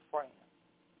lot of friends,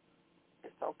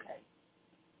 it's okay.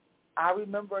 I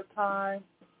remember a time,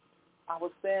 I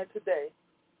was saying today,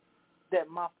 that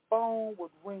my phone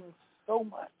would ring so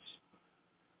much,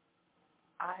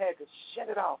 I had to shut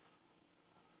it off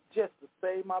just to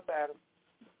save my battery.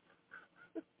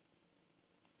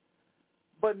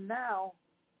 But now,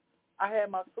 I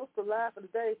had my sister laughing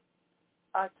today.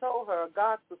 I told her, a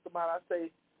God sister of mine, I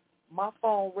say, my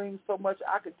phone rings so much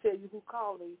I can tell you who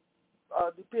called me.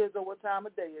 Depends on what time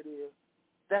of day it is.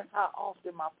 That's how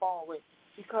often my phone rings.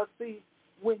 Because, see,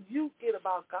 when you get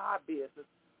about God's business,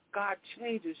 God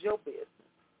changes your business.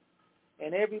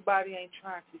 And everybody ain't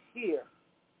trying to hear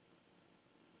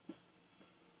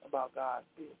about God's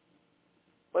business.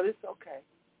 But it's okay.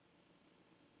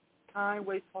 Time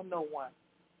waits for no one.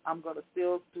 I'm going to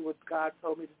still do what God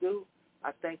told me to do.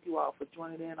 I thank you all for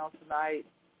joining in on tonight.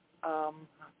 I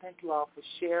thank you all for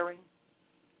sharing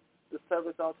the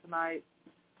service on tonight.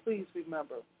 Please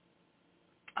remember,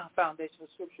 our foundational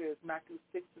scripture is Matthew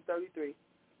 6:33.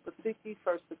 But seek ye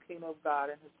first the kingdom of God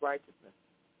and his righteousness,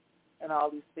 and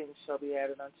all these things shall be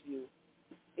added unto you.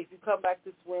 If you come back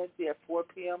this Wednesday at 4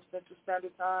 p.m. Central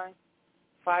Standard Time,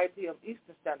 5 p.m.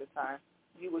 Eastern Standard Time,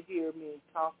 you will hear me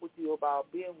talk with you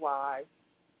about being wise,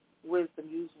 wisdom,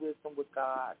 use wisdom with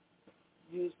God.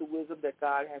 Use the wisdom that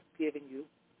God has given you.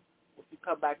 If you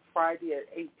come back Friday at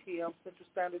 8 p.m. Central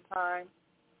Standard Time,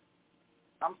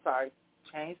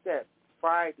 change that.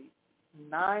 Friday,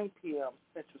 9 p.m.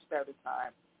 Central Standard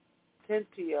Time, 10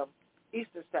 p.m.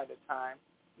 Eastern Standard Time,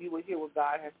 you will hear what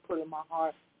God has put in my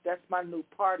heart. That's my new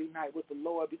party night with the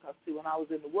Lord, because, see, when I was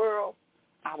in the world,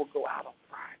 I would go out on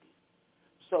Friday.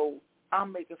 So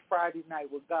I'm making Friday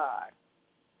night with God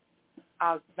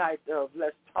our night of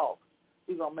Let's Talk.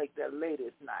 We're going to make that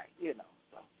latest night,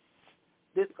 So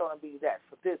this is going to be that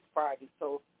for this Friday.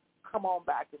 So come on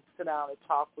back and sit down and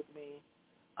talk with me.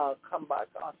 Come back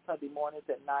on Sunday mornings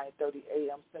at 9:30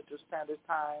 a.m. Central Standard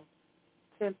Time,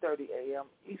 10:30 a.m.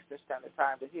 Eastern Standard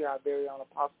Time to hear our very own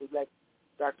Apostle-elect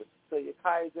Dr. Sylvia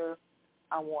Kizer.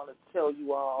 I want to tell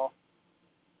you all,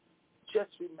 just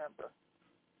remember,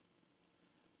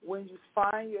 when you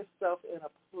find yourself in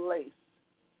a place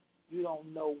you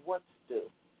don't know what to do,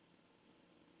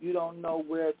 you don't know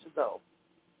where to go,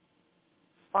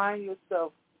 find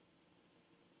yourself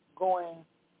going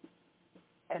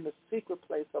in the secret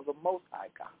place of the Most High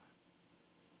God.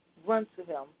 Run to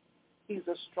him. He's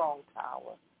a strong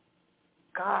tower.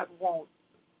 God won't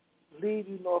leave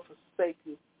you nor forsake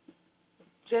you.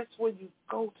 Just when you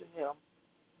go to him,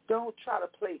 don't try to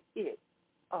play it,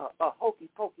 a hokey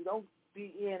pokey. Don't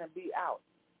be in and be out.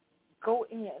 Go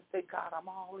in and say, God, I'm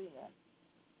all in.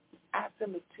 Ask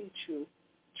him to teach you,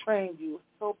 train you,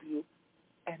 help you,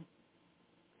 and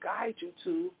guide you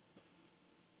to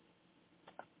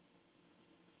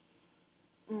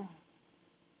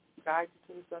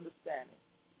his understanding.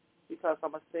 Because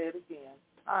I'm going to say it again,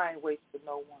 time waits for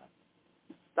no one.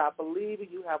 Stop believing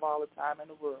you have all the time in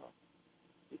the world,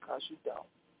 because you don't.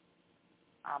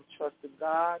 I'm trusting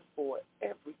God for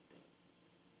everything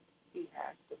he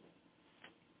has for me.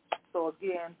 So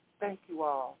again, thank you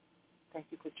all. Thank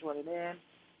you for joining in.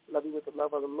 Love you with the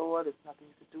love of the Lord. There's nothing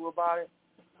you can do about it.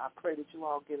 I pray that you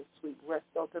all get a sweet rest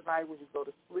though tonight when you go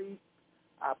to sleep.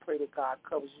 I pray that God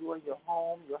covers you and your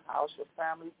home, your house, your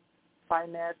family,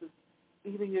 finances,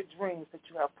 even your dreams that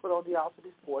you have put on the altar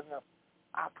before him.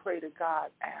 I pray that God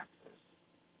answers.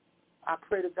 I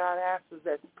pray that God answers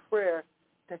that prayer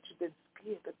that you've been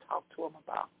scared to talk to him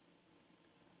about.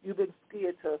 You've been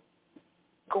scared to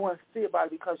go and see about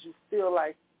it because you feel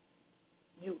like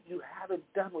you haven't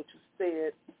done what you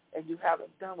said and you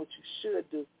haven't done what you should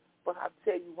do. But I'll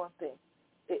tell you one thing.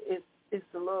 It's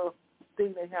a little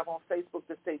thing they have on Facebook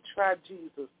that say, try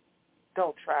Jesus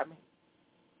don't try me.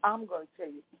 I'm going to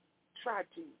tell you, try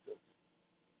Jesus.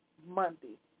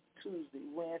 Monday, Tuesday,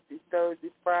 Wednesday, Thursday,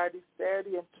 Friday,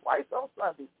 Saturday, and twice on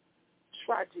Sunday.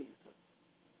 Try Jesus.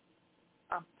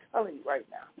 I'm telling you right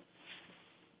now.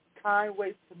 Time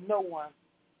waits for no one,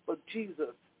 but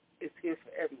Jesus is here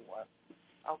for everyone.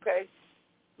 Okay?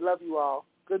 Love you all.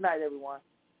 Good night, everyone.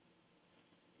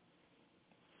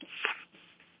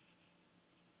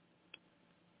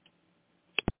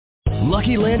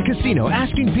 Lucky Land Casino,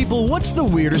 asking people, what's the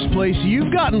weirdest place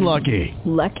you've gotten lucky?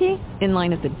 Lucky? In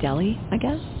line at the deli, I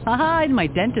guess? Aha, in my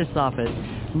dentist's office.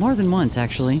 More than once,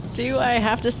 actually. Do I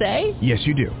have to say? Yes,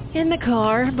 you do. In the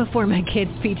car before my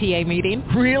kids' PTA meeting.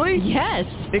 Really? Yes.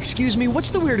 Excuse me, what's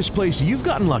the weirdest place you've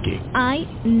gotten lucky? I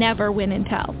never win and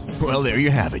tell. Well, there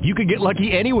you have it. You can get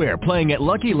lucky anywhere, playing at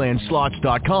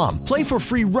LuckyLandSlots.com. Play for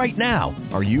free right now.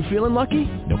 Are you feeling lucky?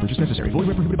 No purchase necessary. Void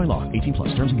where prohibited by law.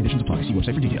 18+. Terms and conditions apply. See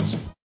website for details.